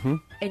 Mm-hmm.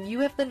 And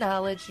you have the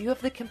knowledge, you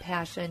have the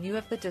compassion, you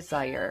have the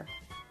desire.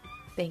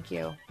 Thank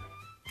you.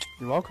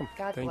 You're welcome.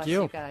 God Thank bless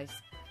you. you guys.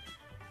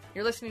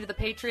 You're listening to The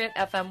Patriot,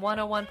 FM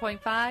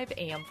 101.5,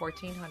 AM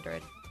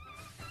 1400.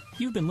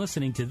 You've been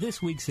listening to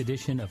this week's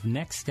edition of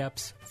Next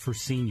Steps for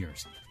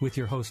Seniors with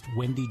your host,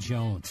 Wendy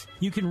Jones.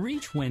 You can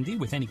reach Wendy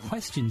with any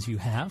questions you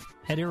have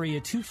at area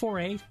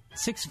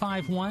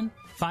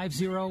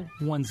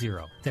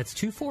 248-651-5010. That's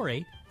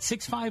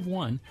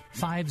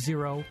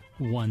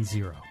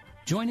 248-651-5010.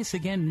 Join us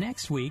again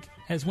next week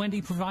as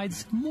Wendy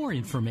provides more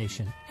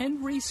information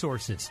and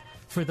resources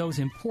for those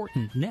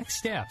important next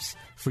steps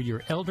for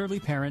your elderly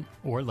parent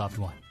or loved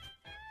one.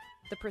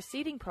 The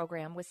preceding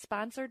program was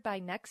sponsored by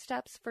Next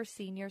Steps for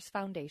Seniors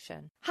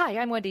Foundation. Hi,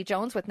 I'm Wendy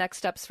Jones with Next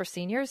Steps for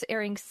Seniors,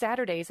 airing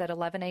Saturdays at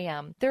 11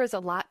 a.m. There is a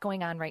lot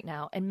going on right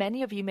now, and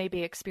many of you may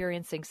be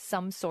experiencing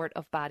some sort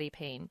of body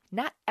pain.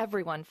 Not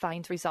everyone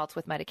finds results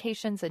with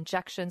medications,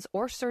 injections,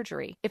 or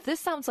surgery. If this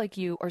sounds like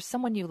you or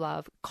someone you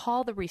love,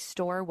 call the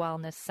Restore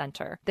Wellness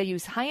Center. They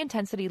use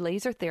high-intensity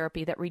laser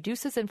therapy that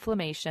reduces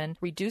inflammation,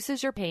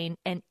 reduces your pain,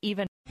 and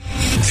even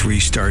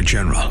 3-star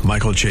General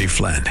Michael J.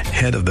 Flynn,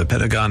 head of the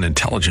Pentagon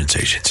Intelligence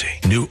Agency,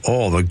 knew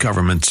all the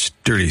government's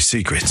dirty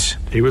secrets.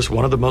 He was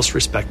one of the most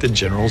respected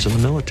generals in the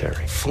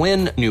military.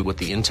 Flynn knew what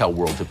the intel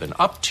world had been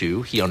up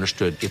to. He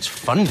understood its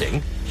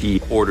funding.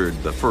 He ordered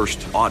the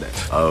first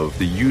audit of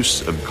the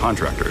use of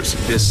contractors.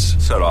 This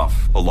set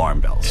off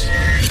alarm bells.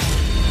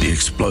 The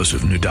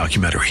explosive new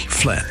documentary,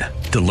 Flynn,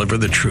 Deliver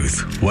the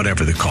Truth,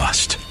 Whatever the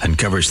Cost,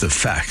 uncovers the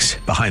facts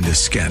behind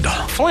this scandal.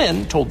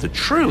 Flynn told the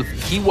truth.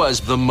 He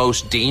was the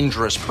most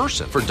dangerous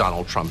person for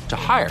Donald Trump to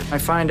hire. I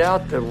find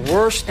out the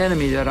worst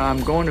enemy that I'm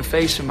going to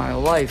face in my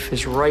life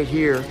is right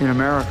here in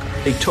America.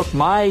 They took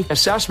my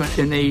assessment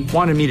and they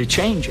wanted me to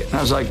change it. And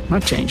I was like, I'm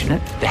not changing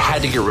it. They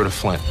had to get rid of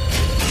Flynn.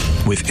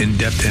 With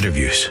in-depth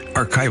interviews,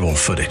 archival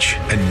footage,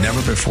 and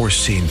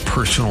never-before-seen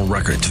personal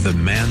records of the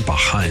man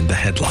behind the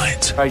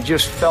headlines. I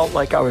just felt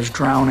like I was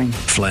drowning.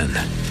 Flynn,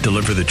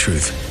 Deliver the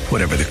Truth,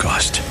 Whatever the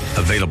Cost.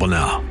 Available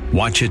now.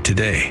 Watch it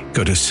today.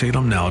 Go to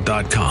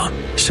salemnow.com.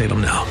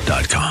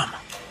 salemnow.com.